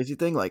that's the know. crazy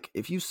thing. Like,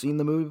 if you've seen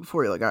the movie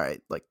before, you're like, all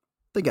right, like,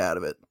 think out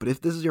of it. But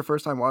if this is your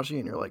first time watching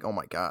it and you're like, oh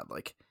my God,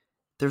 like,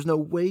 there's no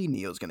way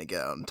Neo's going to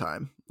get out in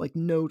time. Like,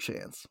 no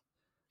chance.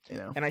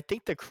 And I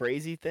think the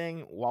crazy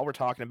thing, while we're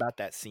talking about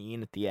that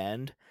scene at the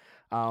end,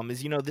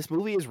 is this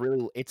movie is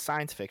really it's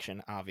science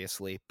fiction,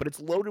 obviously, but it's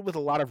loaded with a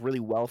lot of really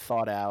well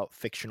thought out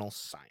fictional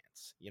science.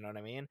 You know what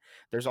I mean?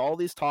 There's all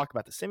this talk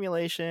about the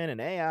simulation and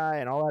AI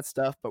and all that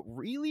stuff, but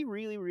really,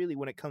 really, really,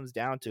 when it comes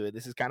down to it,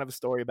 this is kind of a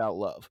story about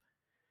love.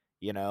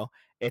 You know,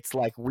 it's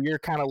like we're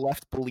kind of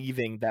left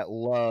believing that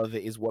love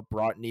is what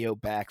brought Neo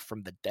back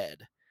from the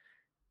dead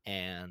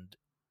and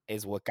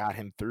is what got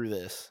him through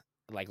this.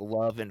 Like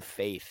love and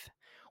faith,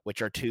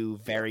 which are two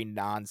Yeah. very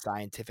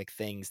non-scientific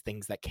things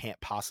that can't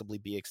possibly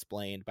be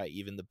explained by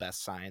even the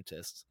best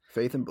scientists.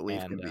 Faith and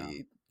belief And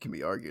can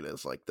be argued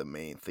as like the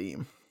main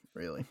theme,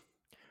 really.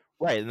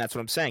 right, and that's what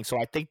I'm saying. So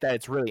I think that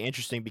it's really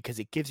interesting because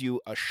it gives you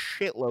a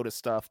shitload of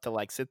stuff to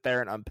like sit there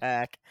and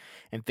unpack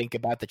and think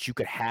about that you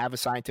could have a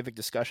scientific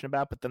discussion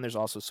about, but then there's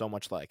also so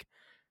much like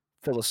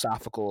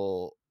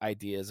philosophical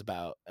ideas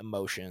about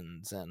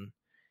emotions and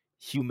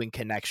human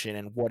connection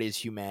and what is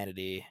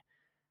humanity.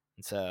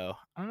 And so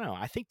I don't know.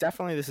 I think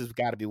definitely this has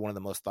got to be one of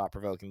the most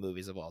thought-provoking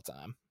movies of all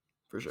time.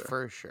 For sure.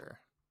 For sure.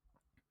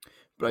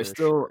 But For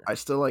sure. I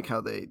still like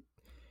how they,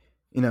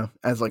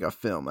 as like a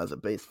film, as a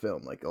base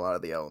film, like a lot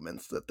of the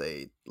elements that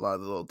a lot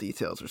of the little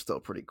details are still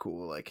pretty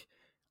cool. Like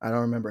I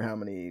don't remember how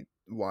many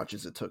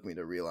watches it took me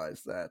to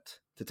realize that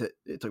it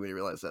took me to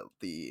realize that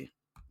the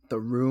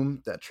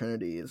room that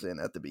Trinity is in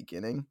at the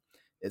beginning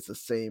is the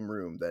same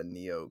room that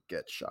Neo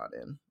gets shot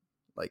in.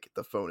 Like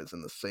the phone is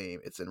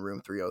it's in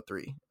room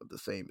 303 of the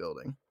same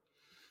building.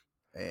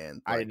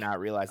 And I like did not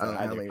realize I don't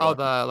that know how either. many Oh,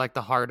 watches.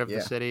 the heart of the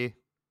Yeah. city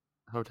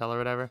hotel or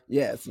whatever.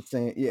 Yeah, it's the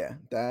same. Yeah,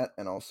 that,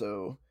 and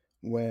also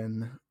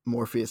when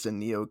Morpheus and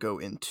Neo go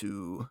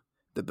into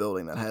the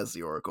building that has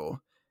the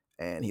Oracle,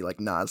 and he like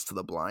nods to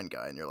the blind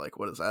guy, and you're like,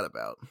 "What is that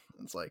about?"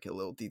 It's like a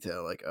little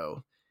detail, like,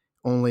 "Oh,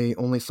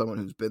 only someone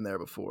who's been there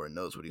before and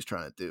knows what he's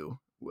trying to do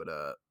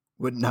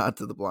would nod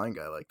to the blind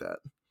guy like that."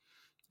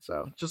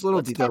 So just little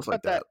Let's talk details like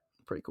about that.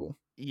 that, pretty cool.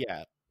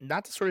 Yeah,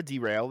 not to sort of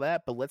derail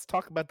that, but let's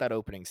talk about that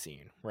opening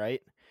scene,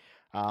 right?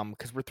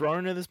 Because we're thrown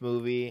into this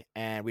movie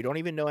and we don't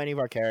even know any of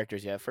our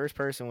characters yet. First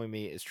person we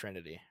meet is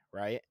Trinity,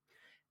 right?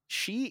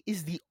 She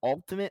is the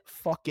ultimate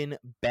fucking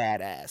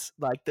badass.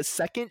 Like the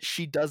second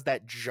she does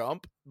that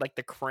jump, like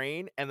the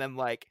crane, and then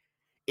like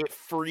it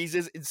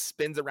freezes and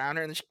spins around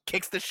her and then she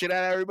kicks the shit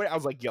out of everybody. I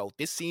was like, yo,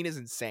 this scene is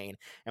insane.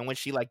 And when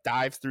she like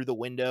dives through the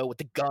window with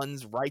the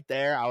guns right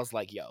there, I was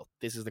like, yo,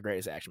 this is the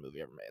greatest action movie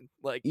ever made.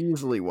 Like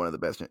Easily one of the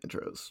best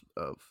intros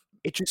of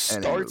it just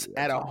any starts movie,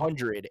 at actually.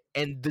 100,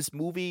 and this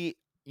movie,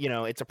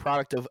 it's a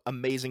product of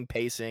amazing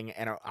pacing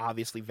and an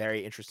obviously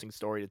very interesting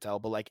story to tell,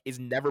 but like is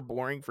never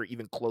boring for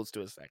even close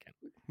to a second.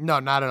 No,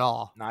 not at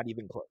all. Not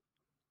even close.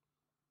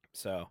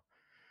 So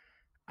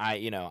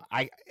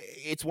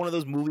it's one of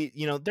those movies,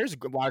 there's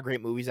a lot of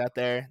great movies out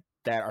there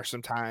that are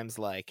sometimes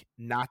like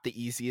not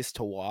the easiest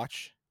to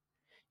watch,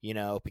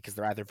 because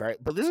they're either but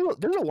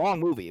there's a long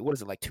movie. What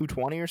is it, like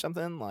 220 or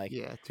something? Like,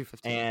 Yeah,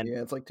 215. and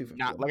Yeah, it's like 250.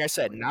 not, like I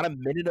said, not a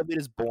minute of it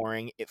is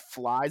boring. It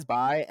flies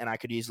by and I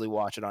could easily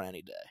watch it on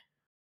any day.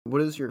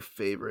 What is your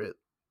favorite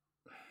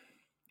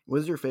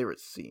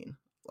scene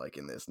like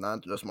in this?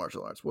 Not just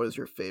martial arts. What is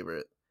your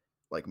favorite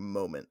like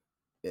moment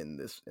in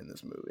this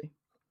movie?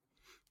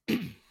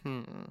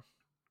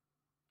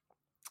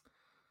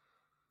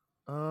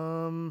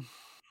 I'm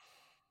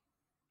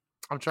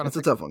trying to It's a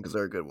think. tough one because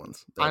there are good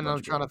ones. There are a I know. bunch I'm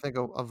of good trying to ones. think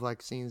of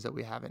like scenes that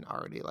we haven't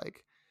already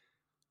like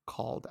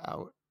called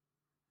out.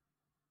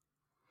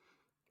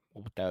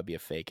 Well, that would be a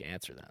fake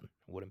answer then.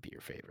 It wouldn't be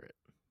your favorite.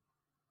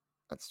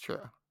 That's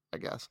true, I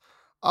guess.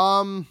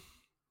 I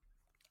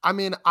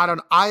mean, I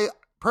don't. I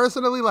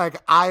personally like.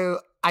 I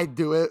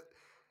do it.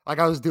 Like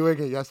I was doing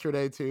it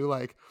yesterday too.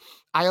 Like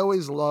I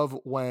always love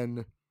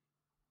when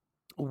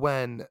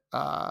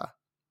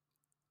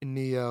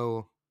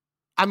Neo.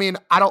 I mean,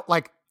 I don't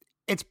like.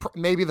 It's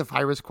maybe the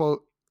virus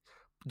quote,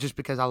 just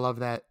because I love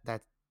that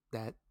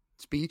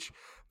speech.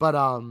 But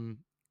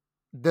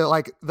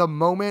the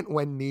moment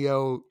when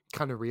Neo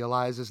kind of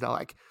realizes that,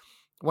 like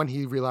when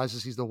he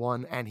realizes he's the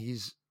one and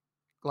he's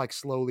like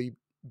slowly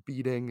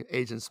beating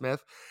Agent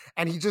Smith,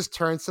 and he just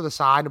turns to the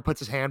side and puts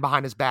his hand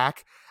behind his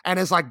back and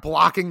is like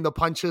blocking the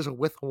punches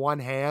with one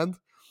hand.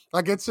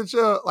 Like it's such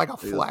a He was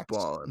flex.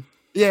 balling.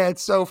 Yeah,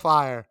 it's so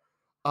fire.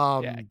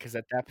 Yeah, because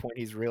at that point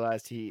he's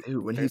realized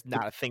Dude, when he there's puts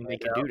not a his thing they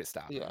hand can out, do to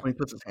stop Yeah. him. when he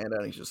puts his hand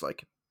out, he's just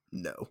like,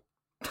 no,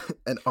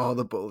 and all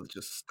the bullets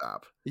just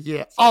stop.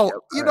 Yeah. It's like, Oh, yep,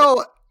 you all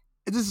know,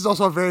 this is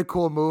also a very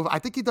cool move. I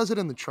think he does it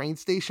in the train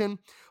station,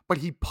 but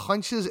he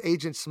punches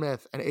Agent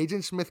Smith, and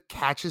Agent Smith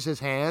catches his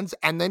hands,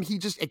 and then he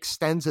just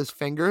extends his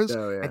fingers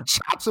Oh, yeah. and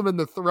chops him in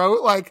the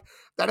throat. Like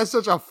that is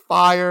such a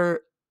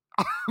fire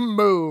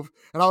move.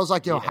 And I was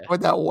like, yo, how Yeah.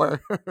 would that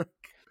work? No, I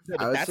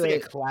but would that's like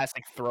a say,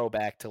 classic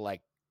throwback to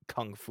like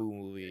kung fu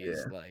movies,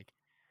 yeah, like,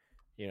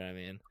 you know what I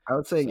mean? I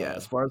would say, yeah. So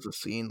As far as the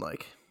scene,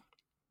 like,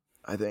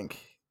 I think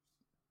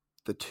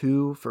the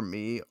two for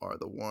me are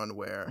the one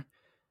where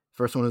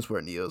first one is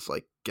where Neo's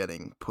like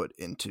getting put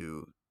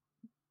into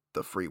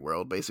the free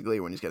world, basically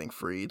when he's getting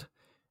freed,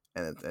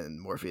 and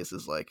Morpheus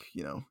is like,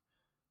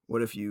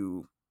 what if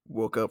you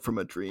woke up from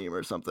a dream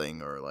or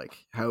something, or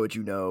like how would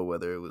you know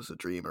whether it was a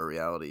dream or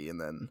reality? And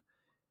then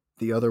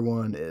the other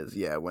one is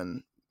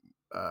when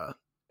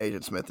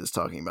Agent Smith is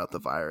talking about the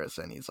virus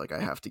and he's like, I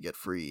have to get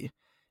free.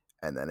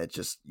 And then it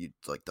just, you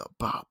like the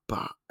ba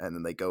ba, and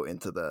then they go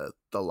into the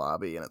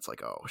lobby and it's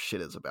like, oh, shit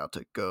is about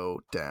to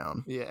go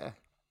down. Yeah.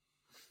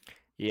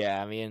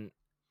 Yeah, I mean,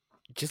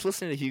 just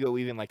listening to Hugo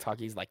Weaving like talk,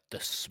 he's like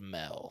the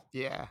smell.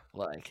 Yeah.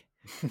 Like,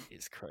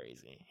 is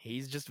crazy.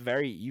 He's just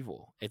very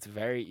evil. It's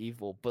very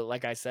evil. But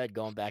like I said,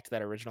 going back to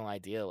that original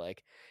idea,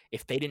 like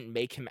if they didn't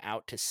make him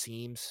out to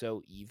seem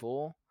so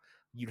evil,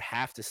 you'd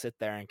have to sit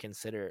there and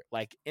consider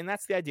like, and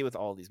that's the idea with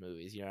all these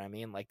movies. You know what I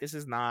mean? Like this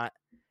is not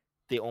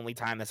the only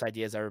time this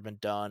idea has ever been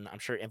done. I'm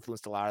sure it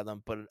influenced a lot of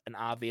them, but an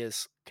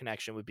obvious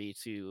connection would be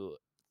to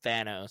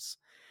Thanos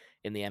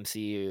in the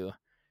MCU.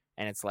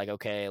 And it's like,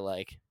 okay,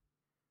 like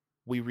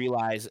we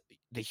realize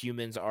the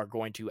humans are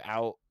going to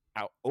out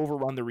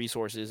overrun the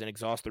resources and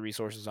exhaust the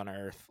resources on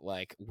Earth.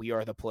 Like we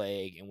are the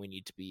plague, and we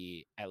need to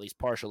be at least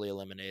partially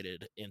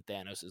eliminated in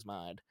Thanos's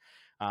mind.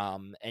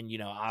 And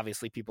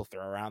obviously people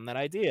throw around that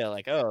idea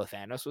like, oh,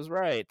 Thanos was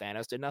right.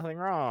 Thanos did nothing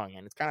wrong,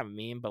 and it's kind of a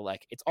meme, but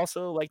like it's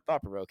also like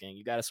thought provoking.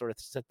 You got to sort of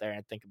sit there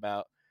and think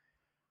about,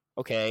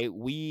 okay,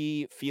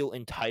 we feel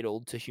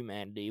entitled to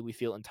humanity, we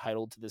feel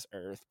entitled to this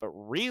Earth, but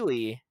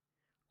really,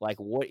 like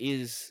what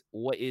is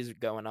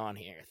going on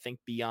here? Think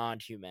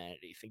beyond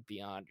humanity. Think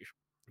beyond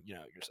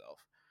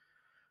yourself,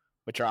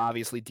 which are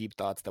obviously deep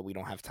thoughts that we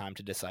don't have time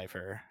to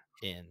decipher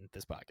in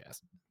this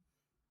podcast.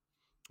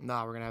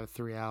 No, we're gonna have a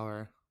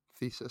 3-hour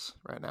thesis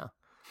right now.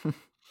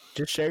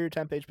 Just share your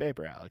 10-page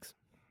paper, Alex.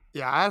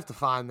 Yeah, I have to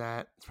find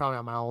that. It's probably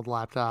on my old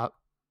laptop.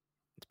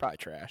 It's probably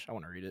trash. I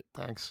want to read it.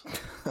 Thanks.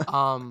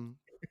 I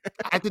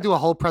had to do a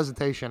whole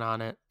presentation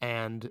on it,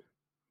 and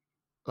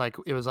like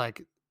it was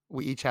like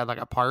we each had like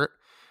a part,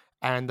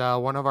 and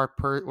one of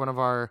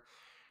our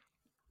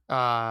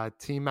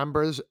team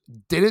members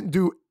didn't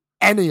do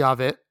any of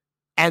it,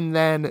 and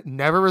then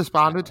never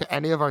responded to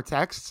any of our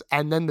texts,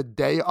 and then the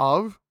day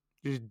of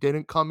just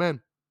didn't come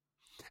in,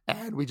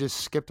 and we just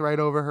skipped right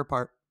over her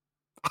part.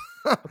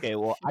 Okay,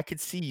 well, I could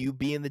see you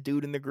being the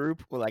dude in the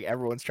group where like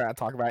everyone's trying to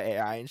talk about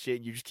AI and shit,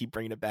 and you just keep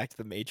bringing it back to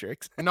the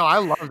Matrix. No, I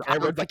love it.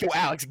 Everyone's like, "Yo,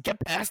 Alex, get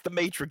past the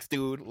Matrix,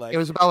 dude!" Like, It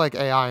was about like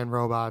AI and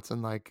robots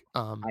and like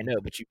I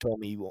know, but you told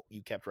me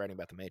you kept writing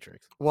about the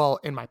Matrix. well,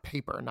 in my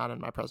paper, not in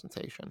my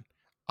presentation.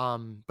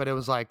 But it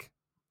was like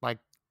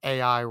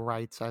AI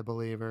rights, I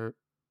believe, or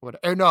what?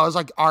 Or no, it was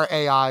like our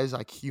AI is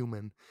like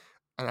human,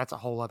 and that's a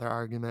whole other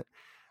argument.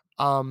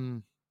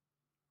 But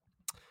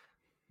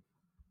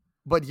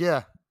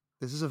yeah,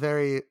 this is a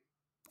very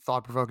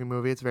thought-provoking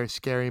movie. It's a very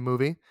scary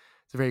movie.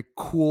 It's a very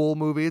cool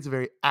movie. It's a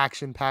very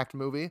action-packed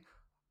movie.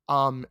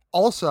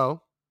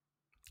 Also,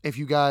 if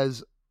you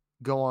guys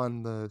go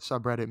on the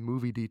subreddit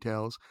movie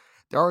details,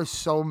 there are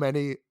so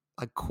many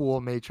like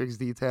cool Matrix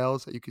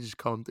details that you could just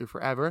comb through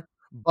forever.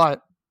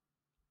 But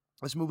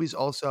this movie's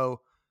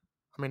also,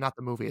 I mean, not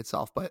the movie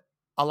itself, but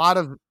a lot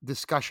of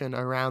discussion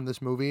around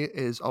this movie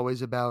is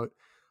always about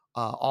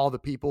all the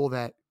people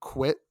that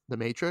quit the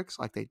Matrix,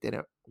 like they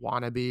didn't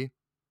want to be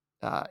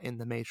in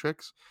the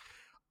Matrix.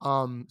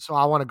 So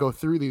I want to go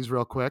through these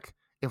real quick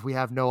if we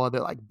have no other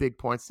like big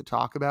points to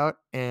talk about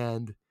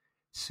and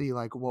see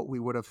like what we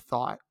would have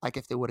thought, like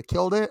if they would have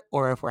killed it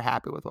or if we're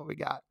happy with what we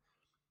got.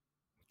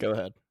 Go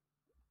ahead.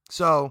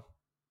 So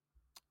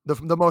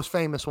the most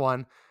famous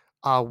one,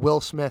 Will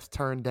Smith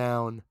turned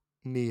down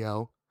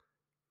Neo.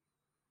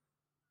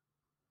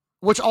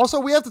 Which also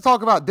we have to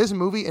talk about. This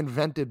movie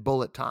invented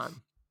bullet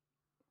time.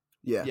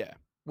 Yeah.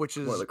 Which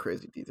is one of the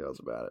crazy details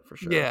about it for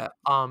sure. Yeah.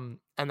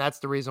 And that's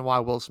the reason why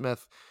Will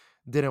Smith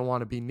didn't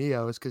want to be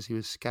Neo, is because he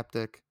was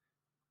skeptic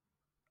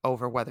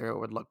over whether it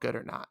would look good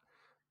or not.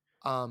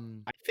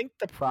 I think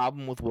the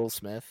problem with Will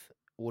Smith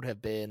would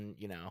have been,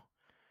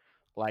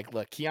 like,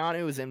 look,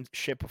 Keanu was in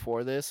shit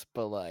before this,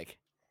 but like,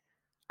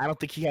 I don't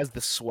think he has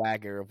the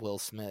swagger of Will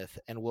Smith.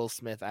 And Will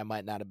Smith, I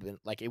might not have been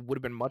like, it would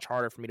have been much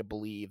harder for me to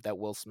believe that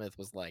Will Smith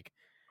was like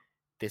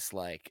this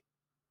like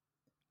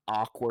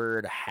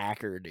awkward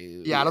hacker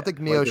dude. Yeah, I don't think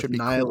Neo like should be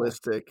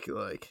nihilistic, cool.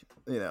 like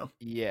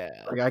Yeah.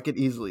 Like I could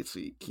easily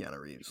see Keanu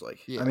Reeves.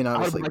 Like, Yeah. I mean, I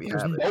would obviously be like, we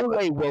there's have no it.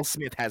 way Will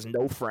Smith has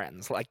no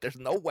friends. Like, there's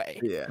no way.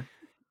 Yeah.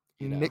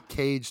 Nick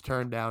Cage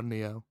turned down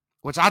Neo,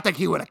 which I think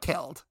he would have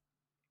killed.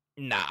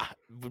 Nah,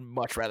 would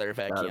much rather have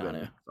had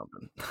Keanu.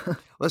 Something.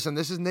 Listen,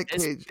 this is Nick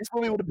Cage. This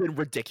movie would have been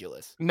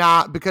ridiculous.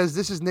 Nah, because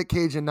this is Nick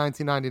Cage in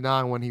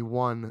 1999 when he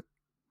won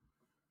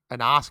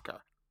an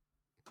Oscar.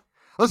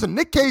 Listen,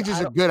 Nick Cage is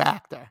a good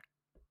actor.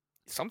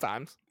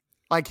 Sometimes.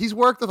 Like, he's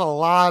worked with a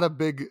lot of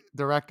big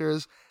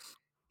directors.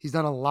 He's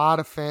done a lot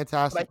of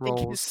fantastic roles. I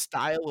think roles. his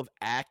style of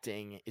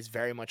acting is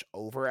very much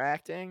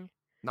overacting.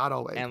 Not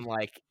always. And,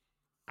 like,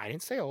 I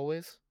didn't say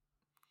always.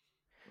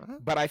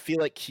 But I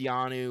feel like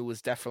Keanu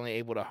was definitely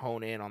able to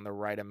hone in on the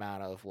right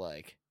amount of,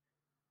 like,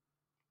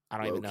 I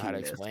don't even know how to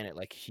explain it.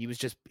 Like,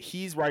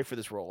 he's right for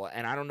this role.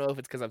 And I don't know if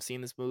it's because I've seen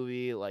this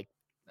movie, like,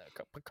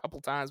 a couple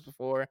times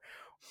before.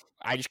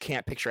 I just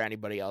can't picture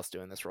anybody else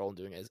doing this role and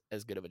doing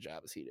as good of a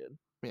job as he did.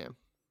 Yeah.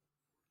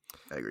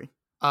 I agree.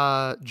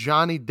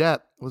 Johnny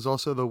Depp was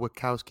also the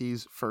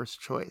Wachowskis' first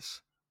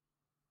choice.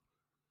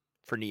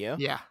 for Neo.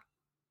 Yeah,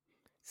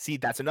 See,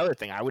 that's another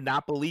thing. I would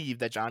not believe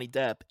that Johnny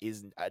Depp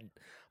is a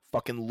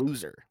fucking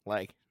loser.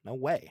 Like, no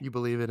way. you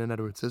believe it in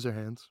Edward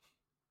Scissorhands.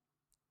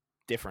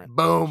 Different.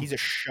 Boom. He's a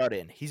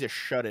shut-in. He's a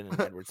shut-in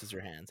in Edward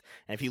Scissorhands.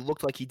 And if he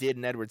looked like he did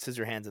in Edward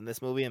Scissorhands in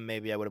this movie, and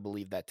maybe I would have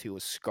believed that too,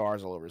 with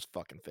scars all over his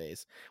fucking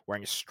face,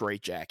 wearing a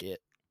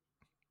straitjacket.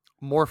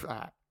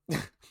 Morpheus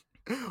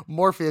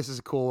is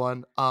a cool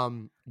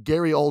one.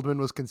 Gary Oldman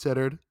was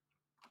considered.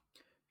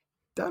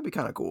 That'd be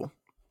kind of cool.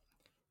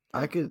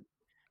 I could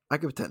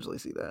potentially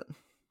see that.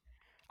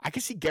 I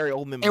could see Gary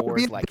Oldman It more would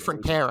be as a like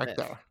different Agent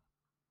character. Smith.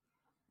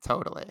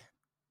 Totally.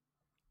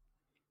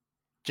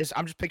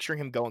 I'm just picturing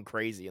him going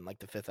crazy in like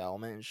The Fifth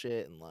Element and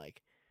shit, and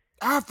like,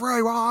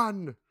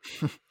 Everyone.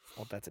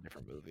 well, that's a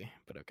different movie,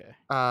 but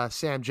okay.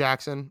 Sam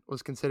Jackson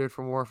was considered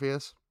for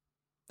Morpheus.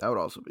 That would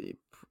also be.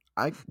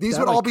 These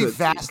that would I all be could see.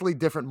 vastly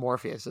different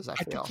Morpheuses, I I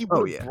feel. think he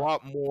would have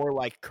brought more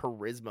like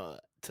charisma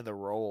to the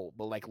role,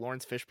 but like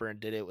Lawrence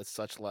Fishburne did it with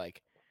such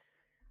like,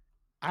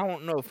 I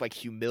don't know if like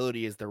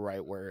humility is the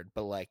right word,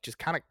 but like just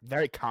kind of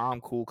very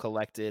calm, cool,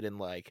 collected, and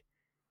like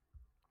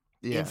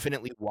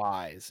infinitely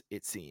wise.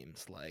 It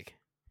seems like,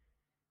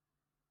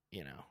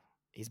 you know,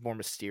 he's more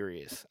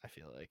mysterious. I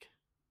feel like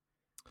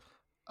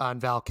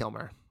And Val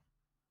Kilmer.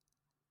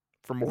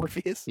 for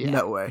Morpheus. Yeah.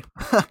 No way.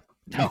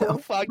 No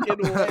fucking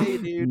way,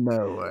 dude.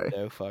 No way.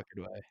 No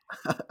fucking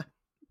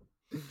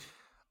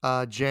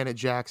way. Janet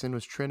Jackson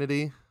was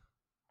Trinity.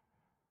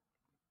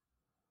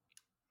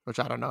 Which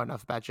I don't know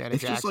enough about Janet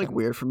It's Jackson. just like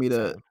weird for me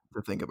to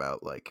think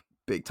about like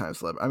big time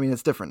celebrity. I mean,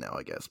 it's different now,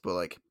 I guess, but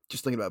like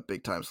just thinking about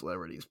big time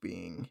celebrities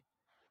being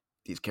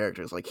these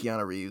characters like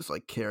Keanu Reeves,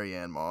 like Carrie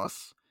Ann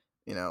Moss,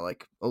 you know,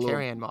 like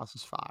Carrie Ann Moss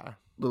is fire.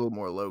 Little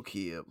more low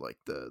key of like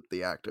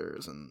the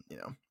actors, and you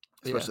know,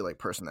 especially like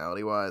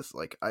personality wise,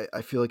 like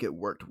I feel like it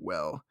worked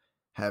well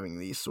having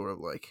these sort of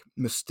like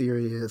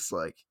mysterious,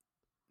 like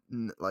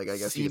I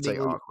guess you could say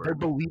awkward. They're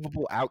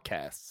believable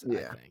outcasts.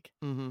 Yeah. I think.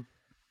 Mm-hmm.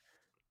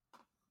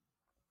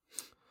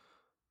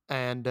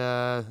 And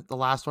the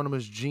last one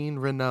was Jean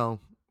Reno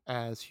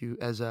as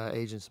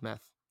Agent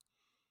Smith.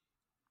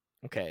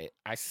 Okay,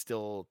 I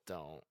still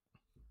don't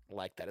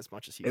like that as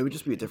much as he. It would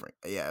just be a different.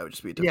 Yeah, it would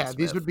just be a different. Yeah,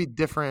 these would be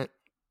different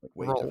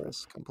like,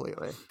 roles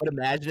completely. But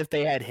imagine if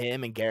they had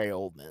him and Gary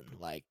Oldman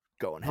like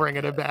going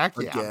bringing it back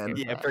again.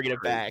 Yeah, bringing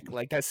it back.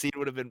 Like that scene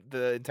would have been,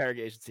 the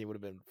interrogation scene would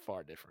have been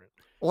far different.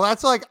 Well,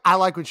 that's like, I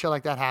like when shit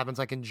like that happens,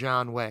 like in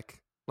John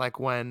Wick, like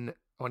when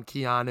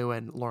Keanu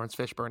and Lawrence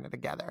Fishburne are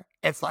together.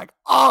 It's like,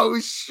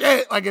 oh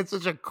shit! Like it's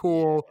such a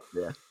cool.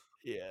 Yeah.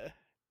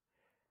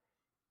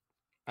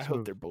 I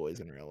hope they're boys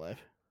in real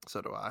life.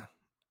 So do I.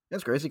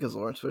 It's crazy because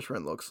Lawrence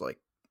Fishburne looks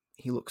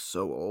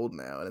so old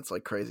now, and it's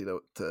like crazy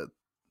to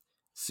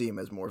see him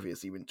as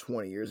Morpheus even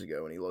 20 years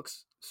ago, and he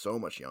looks so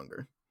much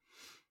younger.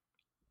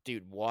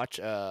 Dude, watch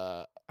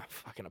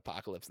fucking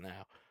Apocalypse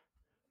Now.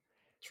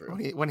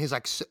 True. When he's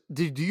like,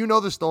 do you know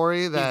the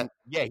story that?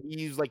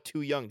 He was like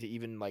too young to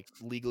even like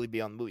legally be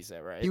on the movie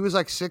set, right? He was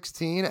like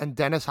 16, and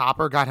Dennis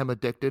Hopper got him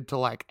addicted to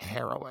like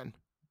heroin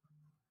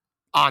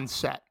on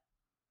set.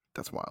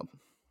 That's wild.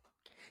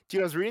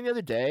 Dude, I was reading the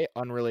other day,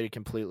 unrelated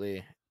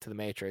completely to the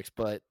Matrix,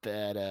 but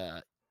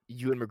that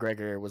Ewan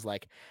McGregor was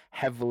like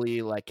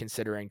heavily like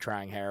considering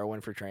trying heroin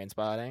for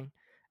Trainspotting,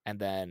 and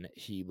then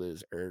he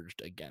was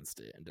urged against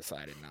it and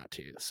decided not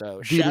to.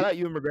 So shout out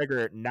Ewan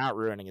McGregor not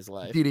ruining his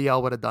life.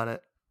 DDL would have done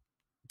it.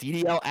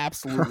 DDL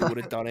absolutely would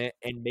have done it,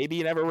 and maybe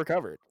he never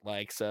recovered.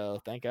 Like, so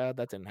thank God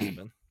that didn't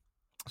happen.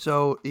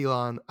 So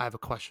Elan, I have a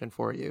question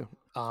for you.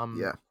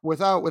 Yeah.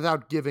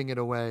 Without giving it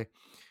away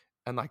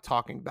and like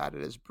talking about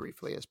it as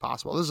briefly as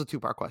possible. This is a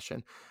 2-part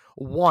question.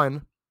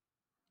 One,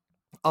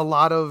 a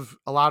lot of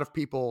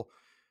people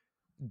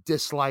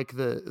dislike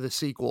the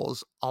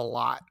sequels a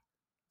lot.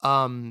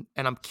 And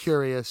I'm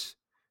curious,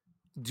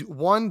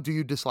 do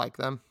you dislike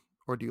them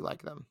or do you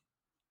like them?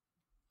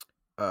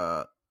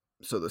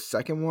 So the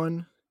second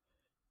one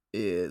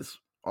is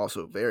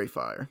also very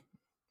fire.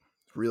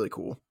 It's really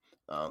cool.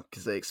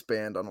 Because they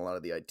expand on a lot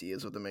of the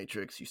ideas of the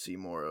Matrix. You see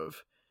more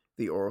of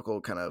the Oracle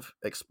kind of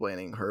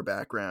explaining her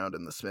background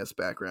and the Smith's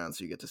background,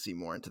 so you get to see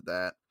more into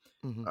that.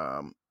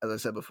 Mm-hmm. As I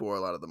said before, a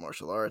lot of the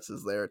martial arts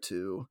is there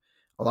too.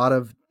 A lot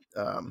of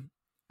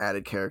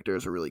added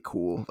characters are really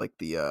cool, like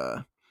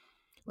the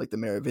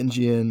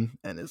Merovingian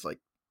and his like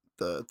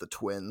the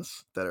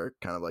twins that are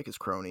kind of like his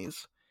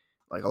cronies.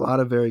 Like a lot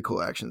of very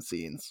cool action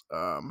scenes.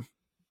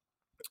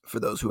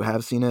 For those who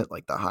have seen it,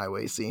 like the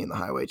highway scene, the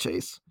highway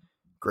chase.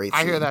 Great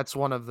scene. I hear that's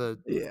one of the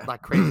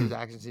like craziest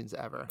action scenes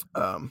ever.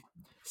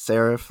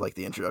 Seraph, like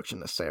the introduction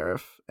to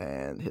Seraph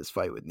and his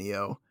fight with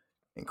Neo,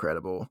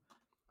 incredible.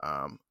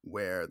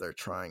 Where they're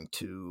trying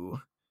to,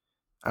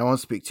 I won't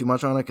speak too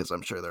much on it because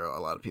I'm sure there are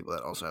a lot of people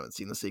that also haven't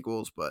seen the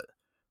sequels, but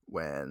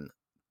when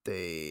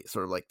they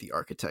sort of like the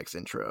architect's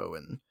intro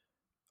and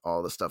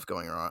all the stuff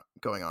going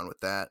on with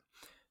that.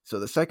 So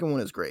the second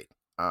one is great.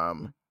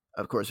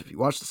 Of course, if you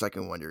watch the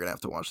second one, you're gonna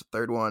have to watch the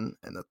third one,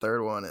 and the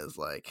third one is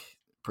like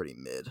pretty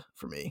mid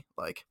for me.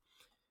 Like,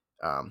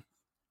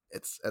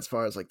 it's as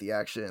far as like the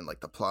action,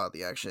 like the plot of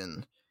the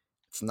action,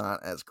 it's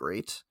not as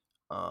great.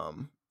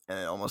 and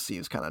it almost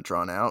seems kind of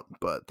drawn out,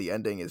 but the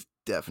ending is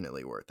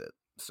definitely worth it.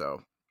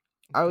 So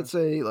I would Okay.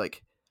 say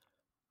like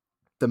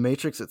the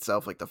Matrix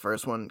itself, like the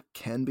first one,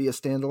 can be a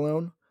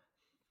standalone,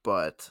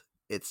 but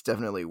it's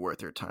definitely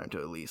worth your time to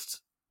at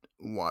least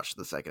watch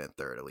the second and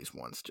third at least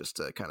once just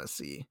to kind of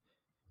see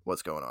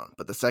what's going on.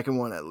 But the second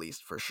one, at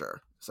least for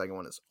sure, the second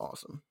one is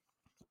awesome.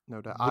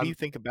 No doubt. What do you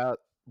think about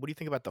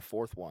the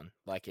fourth one?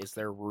 Like, is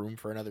there room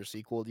for another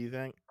sequel, do you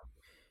think?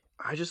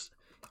 I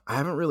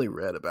haven't really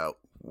read about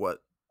what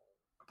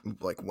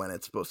like when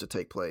it's supposed to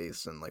take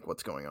place and like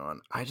what's going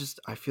on. I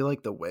feel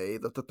like the way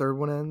that the third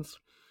one ends,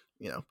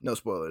 no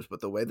spoilers,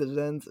 but the way that it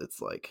ends,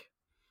 it's like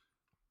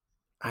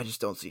I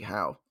just don't see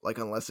how. Like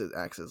unless it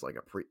acts as like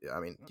a I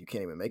mean, you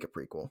can't even make a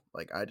prequel.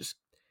 Like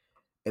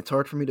it's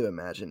hard for me to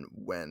imagine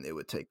when it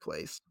would take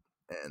place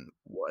and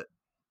what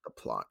the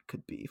plot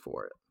could be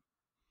for it.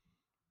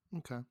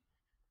 Okay.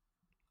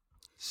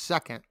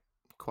 Second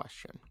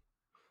question.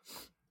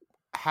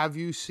 Have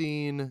you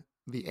seen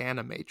the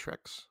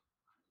Animatrix?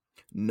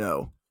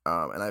 No.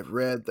 And I've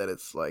read that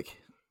it's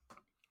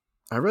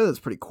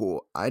pretty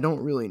cool. I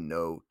don't really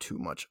know too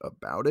much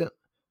about it.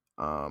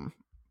 Um,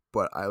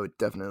 but I would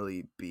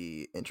definitely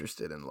be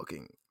interested in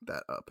looking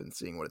that up and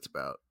seeing what it's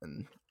about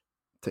and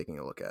taking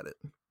a look at it.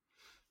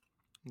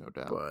 No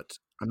doubt. But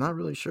I'm not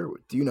really sure.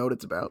 Do you know what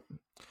it's about?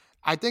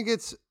 I think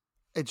it's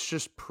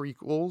just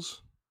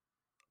prequels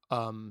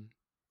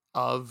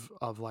of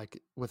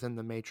like within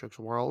the Matrix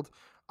world.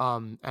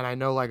 And I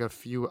know like a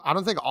few, I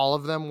don't think all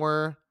of them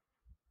were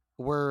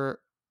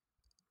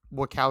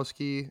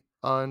Wachowski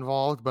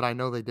involved, but I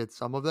know they did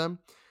some of them.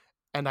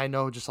 And I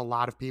know just a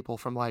lot of people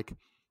from like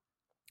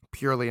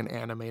purely an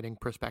animating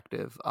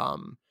perspective.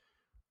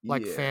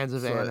 Like Yeah. fans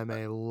of So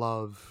anime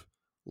love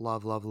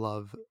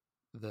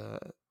the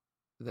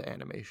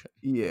animation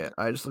in yeah, it.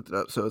 I just looked it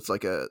up. So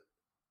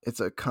it's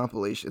a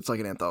compilation. It's like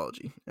an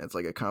anthology. It's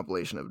like a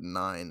compilation of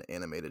 9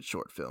 animated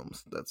short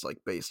films that's like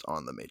based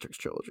on the Matrix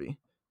trilogy.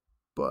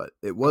 But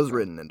it was Okay.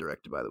 written and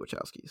directed by the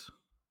Wachowskis.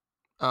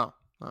 Oh,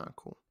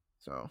 cool.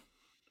 So,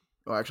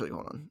 oh, actually,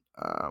 hold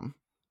on.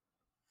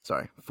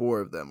 Sorry, 4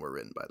 of them were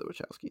written by the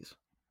Wachowskis.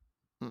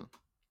 Hmm.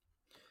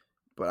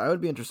 But I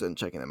would be interested in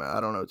checking them out.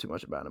 I don't know too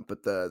much about them,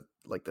 but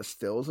the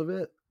stills of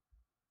it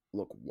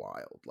look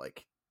wild.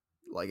 Like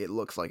it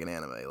looks like an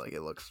anime. Like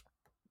it looks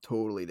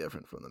totally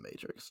different from the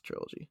Matrix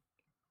trilogy.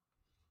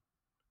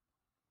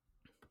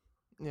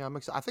 Yeah, I'm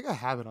excited. I think I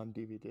have it on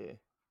DVD.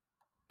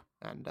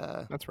 And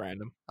That's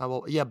random. I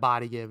will. Yeah,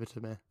 Body gave it to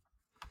me,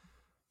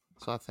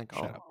 so I think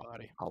Shut up,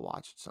 Body. I'll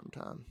watch it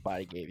sometime.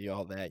 Body gave you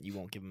all that. You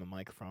won't give him a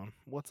microphone.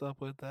 What's up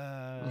with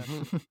that?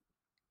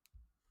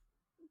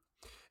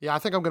 Yeah, I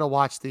think I'm gonna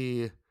watch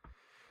the.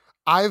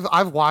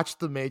 I've watched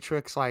the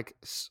Matrix like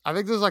I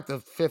think this is like the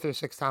 5th or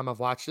 6th time I've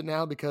watched it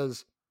now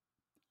because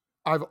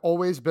I've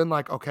always been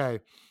like, okay,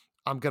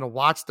 I'm gonna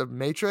watch the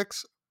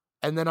Matrix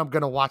and then I'm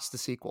gonna watch the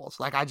sequels.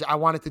 Like I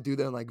wanted to do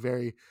them like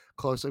very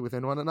closely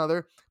within one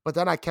another, but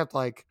then I kept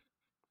like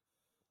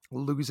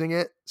losing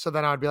it. So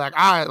then I would be like,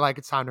 all right, like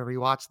it's time to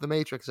rewatch The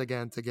Matrix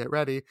again to get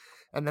ready.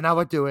 And then I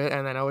would do it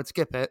and then I would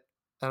skip it.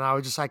 And I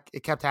would just like,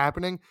 it kept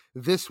happening.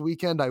 This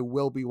weekend, I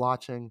will be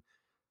watching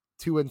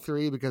 2 and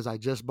 3 because I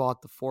just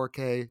bought the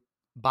 4K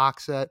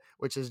box set,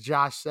 which as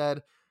Josh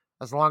said,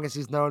 as long as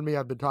he's known me,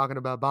 I've been talking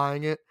about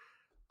buying it.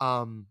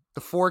 The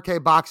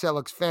 4K box set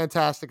looks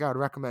fantastic. I would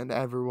recommend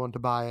everyone to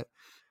buy it.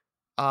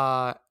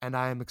 And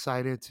I am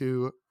excited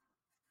to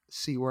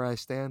see where I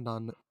stand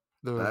on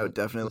I would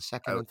the definitely,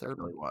 second and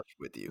third one. watch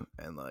with you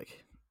and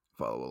like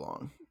follow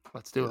along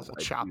Let's do it. because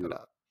We'll chop it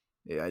up.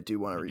 I do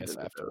want to I guess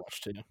I revisit have to those.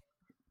 watch too.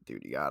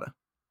 Dude, you gotta.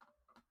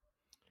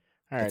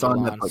 All It's right, on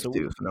Elan. Netflix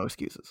too, so no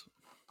excuses.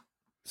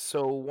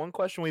 So one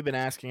question we've been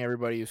asking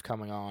everybody who's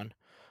coming on.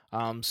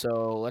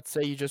 So let's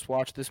say you just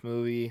watched this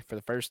movie for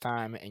the first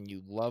time and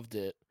you loved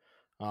it.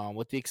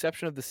 With the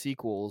exception of the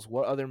sequels,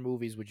 what other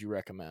movies would you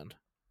recommend?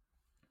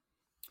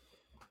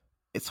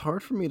 It's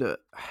hard for me to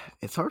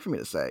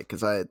say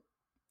because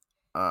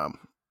um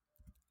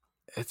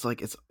it's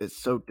like it's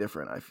so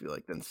different. I feel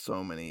like than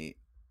so many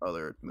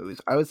other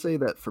movies. I would say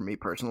that for me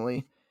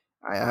personally,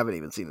 I haven't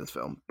even seen this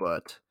film,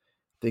 but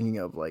thinking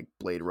of like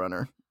Blade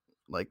Runner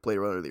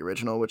the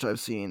original, which I've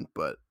seen,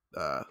 but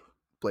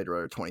Blade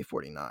Runner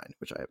 2049,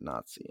 which I have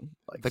not seen,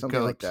 like The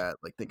something like goat. that.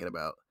 Like thinking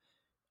about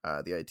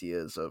the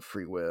ideas of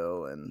free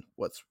will and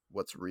what's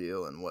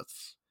real and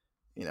what's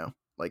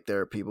like there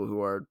are people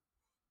who are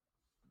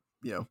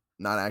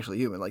not actually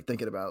human. Like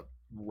thinking about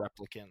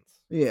Replicants.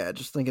 yeah,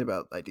 just thinking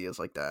about ideas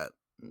like that.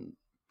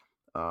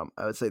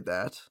 I would say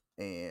that,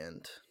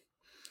 and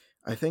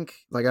I think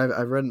like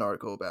I've read an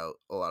article about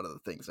a lot of the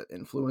things that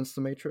influence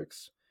the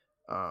Matrix,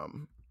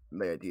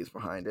 the ideas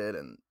behind it,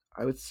 and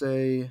I would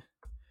say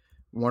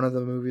one of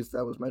the movies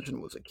that was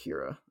mentioned was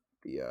Akira,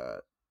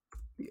 the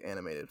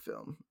animated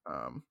film.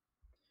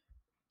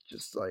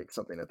 Just like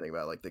something to think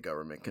about, like the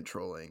government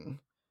controlling,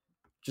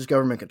 just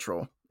government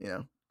control,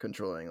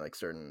 controlling like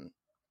certain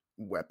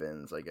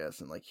weapons, I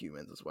guess, and like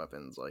humans as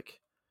weapons, like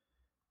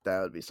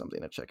that would be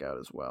something to check out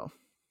as well.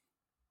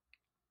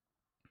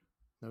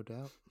 No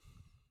doubt.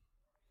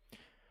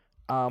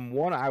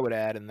 One I would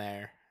add in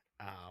there.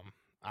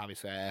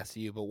 Obviously I asked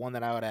you, but one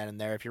that I would add in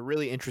there, if you're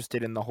really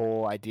interested in the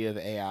whole idea of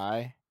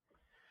AI,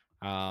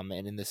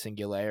 and in the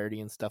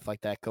singularity and stuff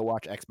like that, go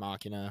watch Ex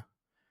Machina.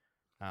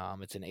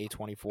 It's an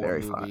A24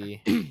 Very fire.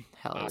 movie.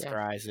 Hell yeah.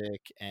 Oscar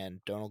Isaac and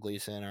Donald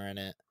Gleason are in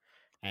it,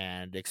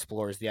 and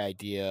explores the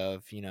idea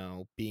of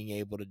being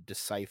able to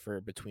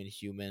decipher between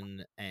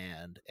human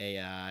and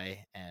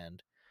AI,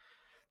 and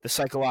the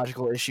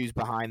psychological issues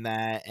behind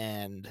that,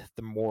 and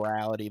the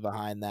morality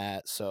behind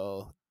that.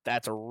 So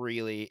that's a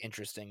really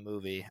interesting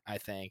movie, I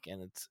think,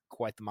 and it's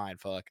quite the mind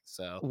fuck.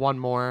 So One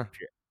more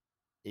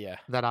yeah,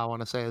 that I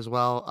want to say as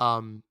well.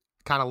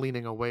 Kind of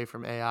leaning away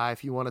from AI.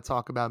 If you want to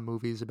talk about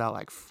movies about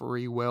like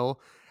free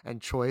will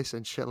and choice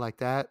and shit like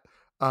that,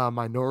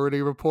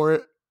 Minority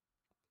Report,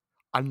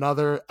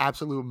 another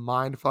absolute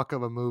mind fuck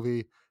of a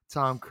movie.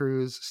 Tom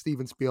Cruise,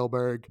 Steven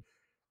Spielberg.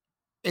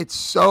 It's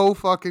so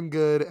fucking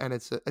good, and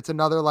it's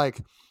another like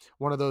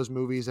one of those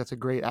movies that's a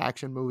great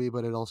action movie,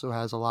 but it also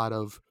has a lot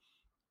of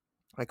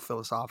like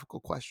philosophical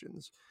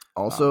questions.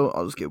 Also,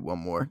 I'll just give one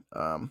more.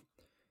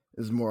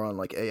 This is more on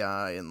like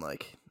AI and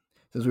like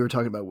since we were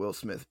talking about Will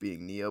Smith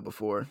being Neo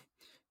before,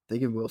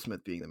 think of Will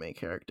Smith being the main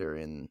character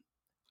in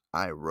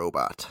I,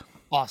 Robot.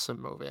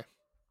 Awesome movie.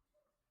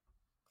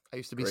 I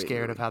used to be Great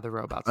scared movie. of how the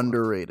robots looked.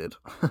 Underrated.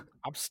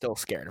 I'm still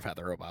scared of how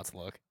the robots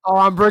look. Oh,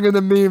 I'm bringing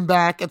the meme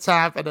back. It's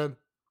happening.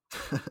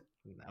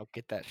 Now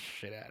get that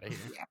shit out of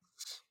here.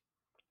 Yes.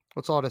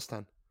 What's all this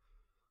then?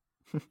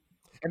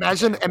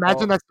 Imagine Okay,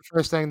 well, that's the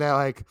first thing that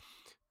like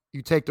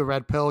you take the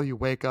red pill, you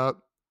wake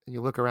up and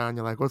you look around,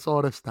 you're like, what's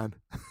all this then?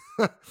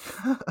 I'm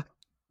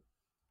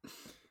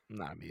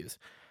not amused.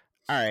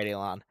 All right,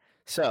 Elan.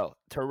 So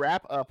to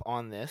wrap up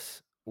on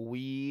this,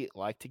 we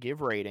like to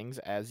give ratings,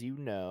 as you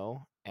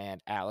know,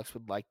 and Alex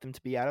would like them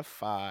to be out of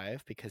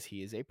 5 because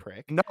he is a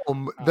prick. No,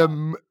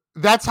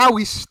 that's how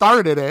we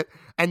started it,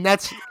 and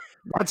that's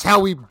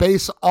how we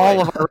base all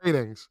of our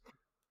ratings.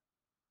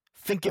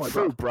 Think it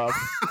through, bro.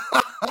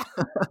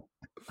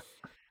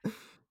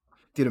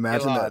 Dude,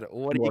 imagine Elon, that.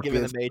 what are you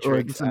giving the Morpheus, or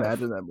Matrix? just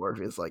imagine that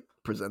Morpheus like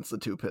presents the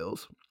 2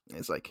 pills. And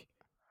it's like,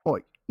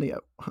 "Oi, Neo,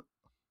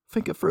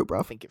 think it through,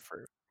 bro." Think it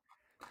through.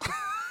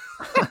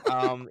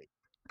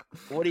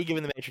 What are you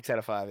giving the Matrix out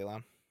of 5,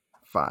 Elon?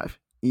 5,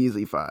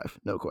 easy 5,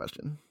 no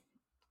question.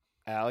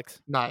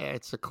 Alex? Nah, yeah,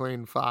 it's a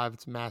clean 5.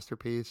 It's a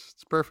masterpiece.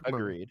 It's perfect.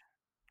 Agreed.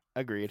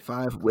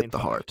 5 Clean with the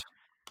 5. heart.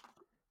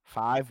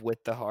 5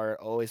 with the heart.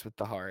 Always with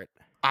the heart.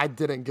 I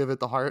didn't give it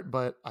the heart,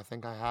 but I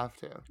think I have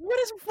to. What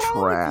is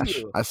wrong Trash. with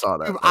you? I saw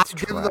that. Dude, That's I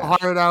trash. give the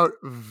heart out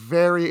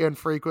very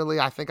infrequently.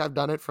 I think I've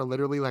done it for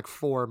literally like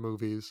 4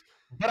 movies.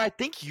 But I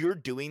think you're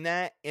doing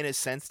that in a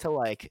sense to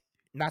like,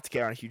 not to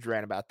get on a huge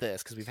rant about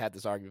this because we've had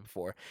this argument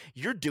before.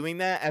 You're doing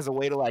that as a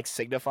way to like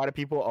signify to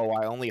people, oh,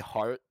 I only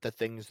heart the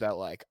things that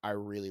like I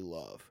really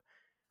love.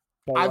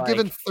 But I've like,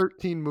 given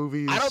 13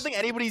 movies. I don't think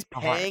anybody's a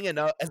heart. paying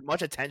as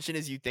much attention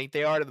as you think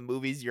they are to the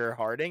movies you're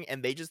hearting,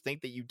 and they just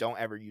think that you don't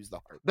ever use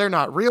the heart. They're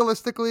not.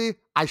 Realistically,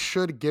 I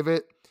should give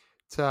it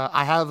to.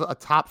 I have a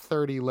top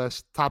 30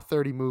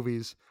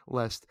 movies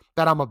list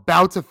that I'm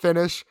about to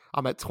finish.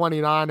 I'm at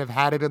 29. I've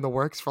had it in the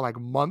works for like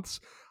months.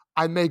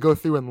 I may go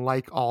through and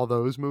like all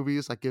those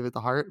movies, like give it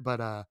the heart,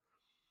 but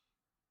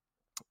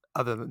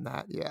other than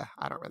that, yeah,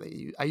 I don't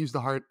really. I use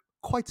the heart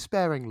quite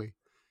sparingly.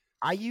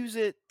 I use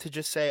it to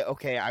just say,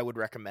 okay, I would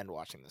recommend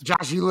watching this.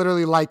 Josh, you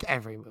literally like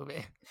every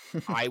movie.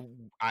 I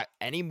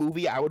any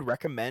movie I would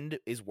recommend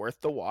is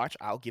worth the watch.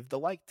 I'll give the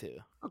like to.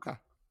 Okay.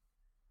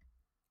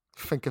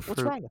 Think it through.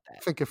 What's wrong with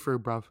that? Think it through,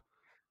 bruv.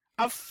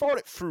 I've thought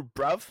it through,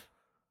 bruv.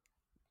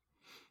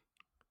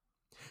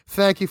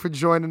 Thank you for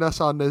joining us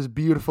on this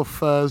beautiful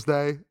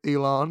Thursday,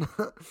 Elon.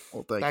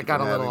 Well, thank that you got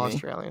for a little having me.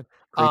 Australian.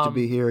 Great to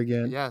be here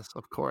again. Yes,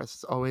 of course.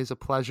 It's always a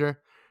pleasure.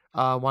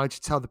 Why don't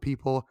you tell the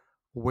people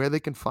where they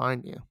can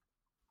find you?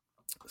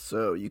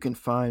 So you can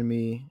find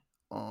me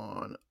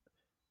on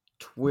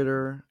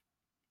Twitter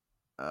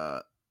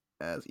as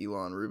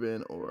Elan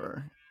Rubin,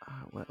 or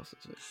what else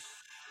is it?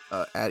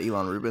 At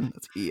Elan Rubin.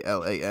 That's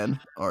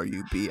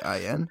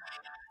ELANRUBIN.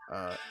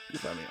 You can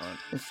find me on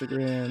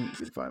Instagram. You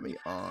can find me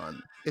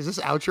on. Is this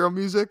outro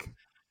music?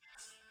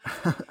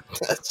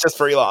 That's just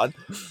for Elon.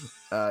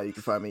 You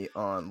can find me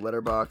on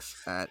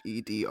Letterboxd at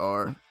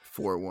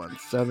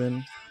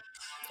EDR417.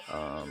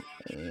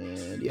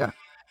 And yeah.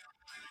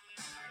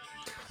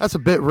 That's a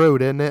bit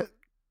rude, isn't it?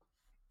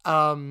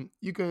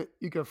 You can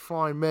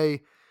find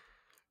me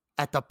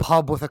at the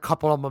pub with a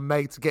couple of my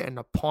mates getting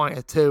a pint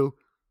or two,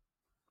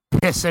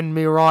 pissing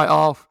me right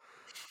off.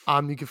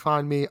 You can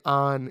find me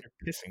on. You're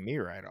pissing me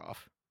right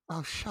off.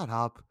 Oh, shut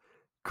up!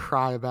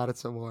 Cry about it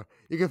some more.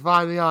 You can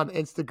find me on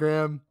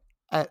Instagram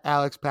at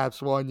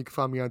AlexPaps1. You can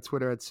find me on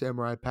Twitter at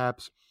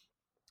SamuraiPaps.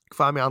 You can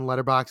find me on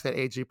Letterboxd at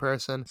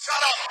AGPerson.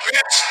 Shut up,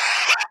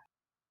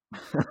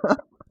 bitch!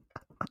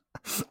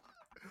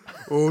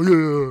 Oh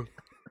yeah.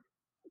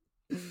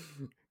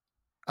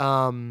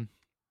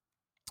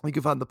 You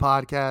can find the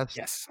podcast.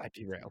 Yes, I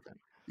derailed him.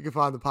 You can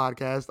find the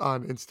podcast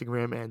on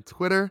Instagram and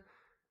Twitter.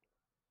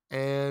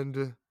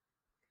 And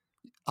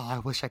Oh, I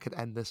wish I could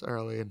end this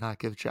early and not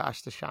give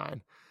Josh the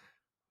shine.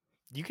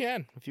 You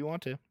can if you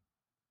want to.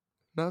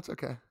 No, it's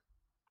okay.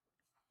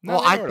 No,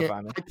 Well, they know where to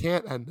find me. I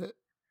can't end it.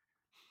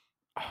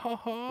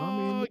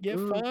 Oh, get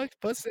fucked,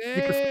 pussy. You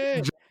can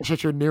find Josh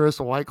at your nearest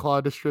White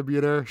Claw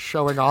distributor,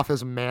 showing off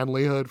his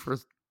manlyhood for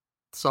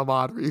some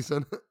odd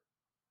reason.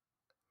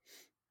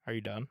 Are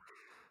you done?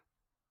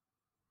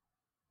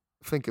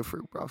 Think of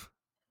fruit, bruv.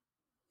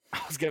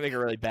 I was gonna make a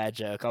really bad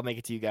joke. I'll make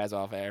it to you guys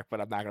off air, but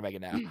I'm not gonna make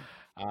it now.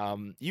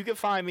 You can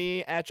find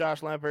me at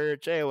Josh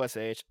Lempert,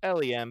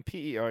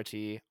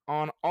 JoshLempert,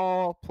 on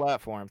all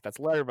platforms. That's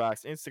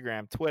Letterboxd,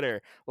 Instagram,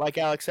 Twitter. Like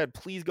Alex said,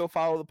 please go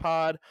follow the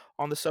pod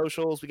on the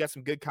socials. We got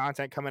some good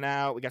content coming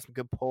out. We got some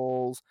good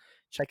polls.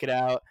 Check it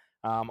out.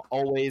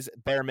 Always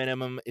bare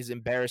minimum is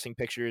embarrassing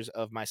pictures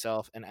of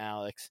myself and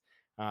Alex,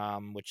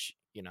 which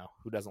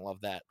who doesn't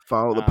love that?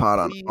 Follow the pod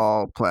on Please,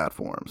 all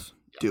platforms.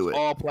 Do it.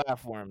 all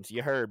platforms.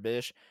 You heard,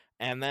 bish.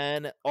 And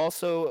then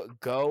also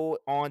go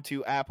on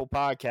to Apple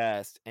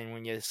Podcasts. And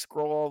when you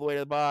scroll all the way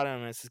to the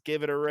bottom, it says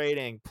give it a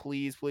rating.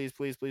 Please, please,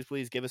 please, please,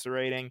 please give us a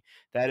rating.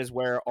 That is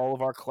where all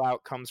of our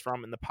clout comes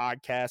from in the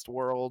podcast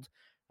world.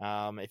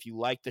 If you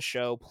like the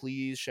show,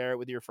 please share it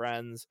with your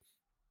friends.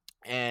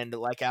 And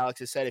like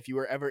Alex has said, if you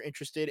are ever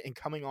interested in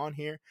coming on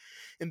here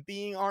and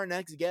being our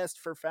next guest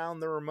for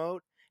Found the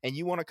Remote, and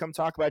you want to come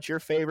talk about your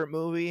favorite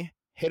movie,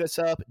 hit us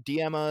up,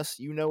 DM us.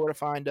 You know where to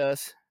find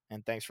us.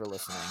 And thanks for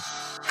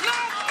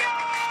listening.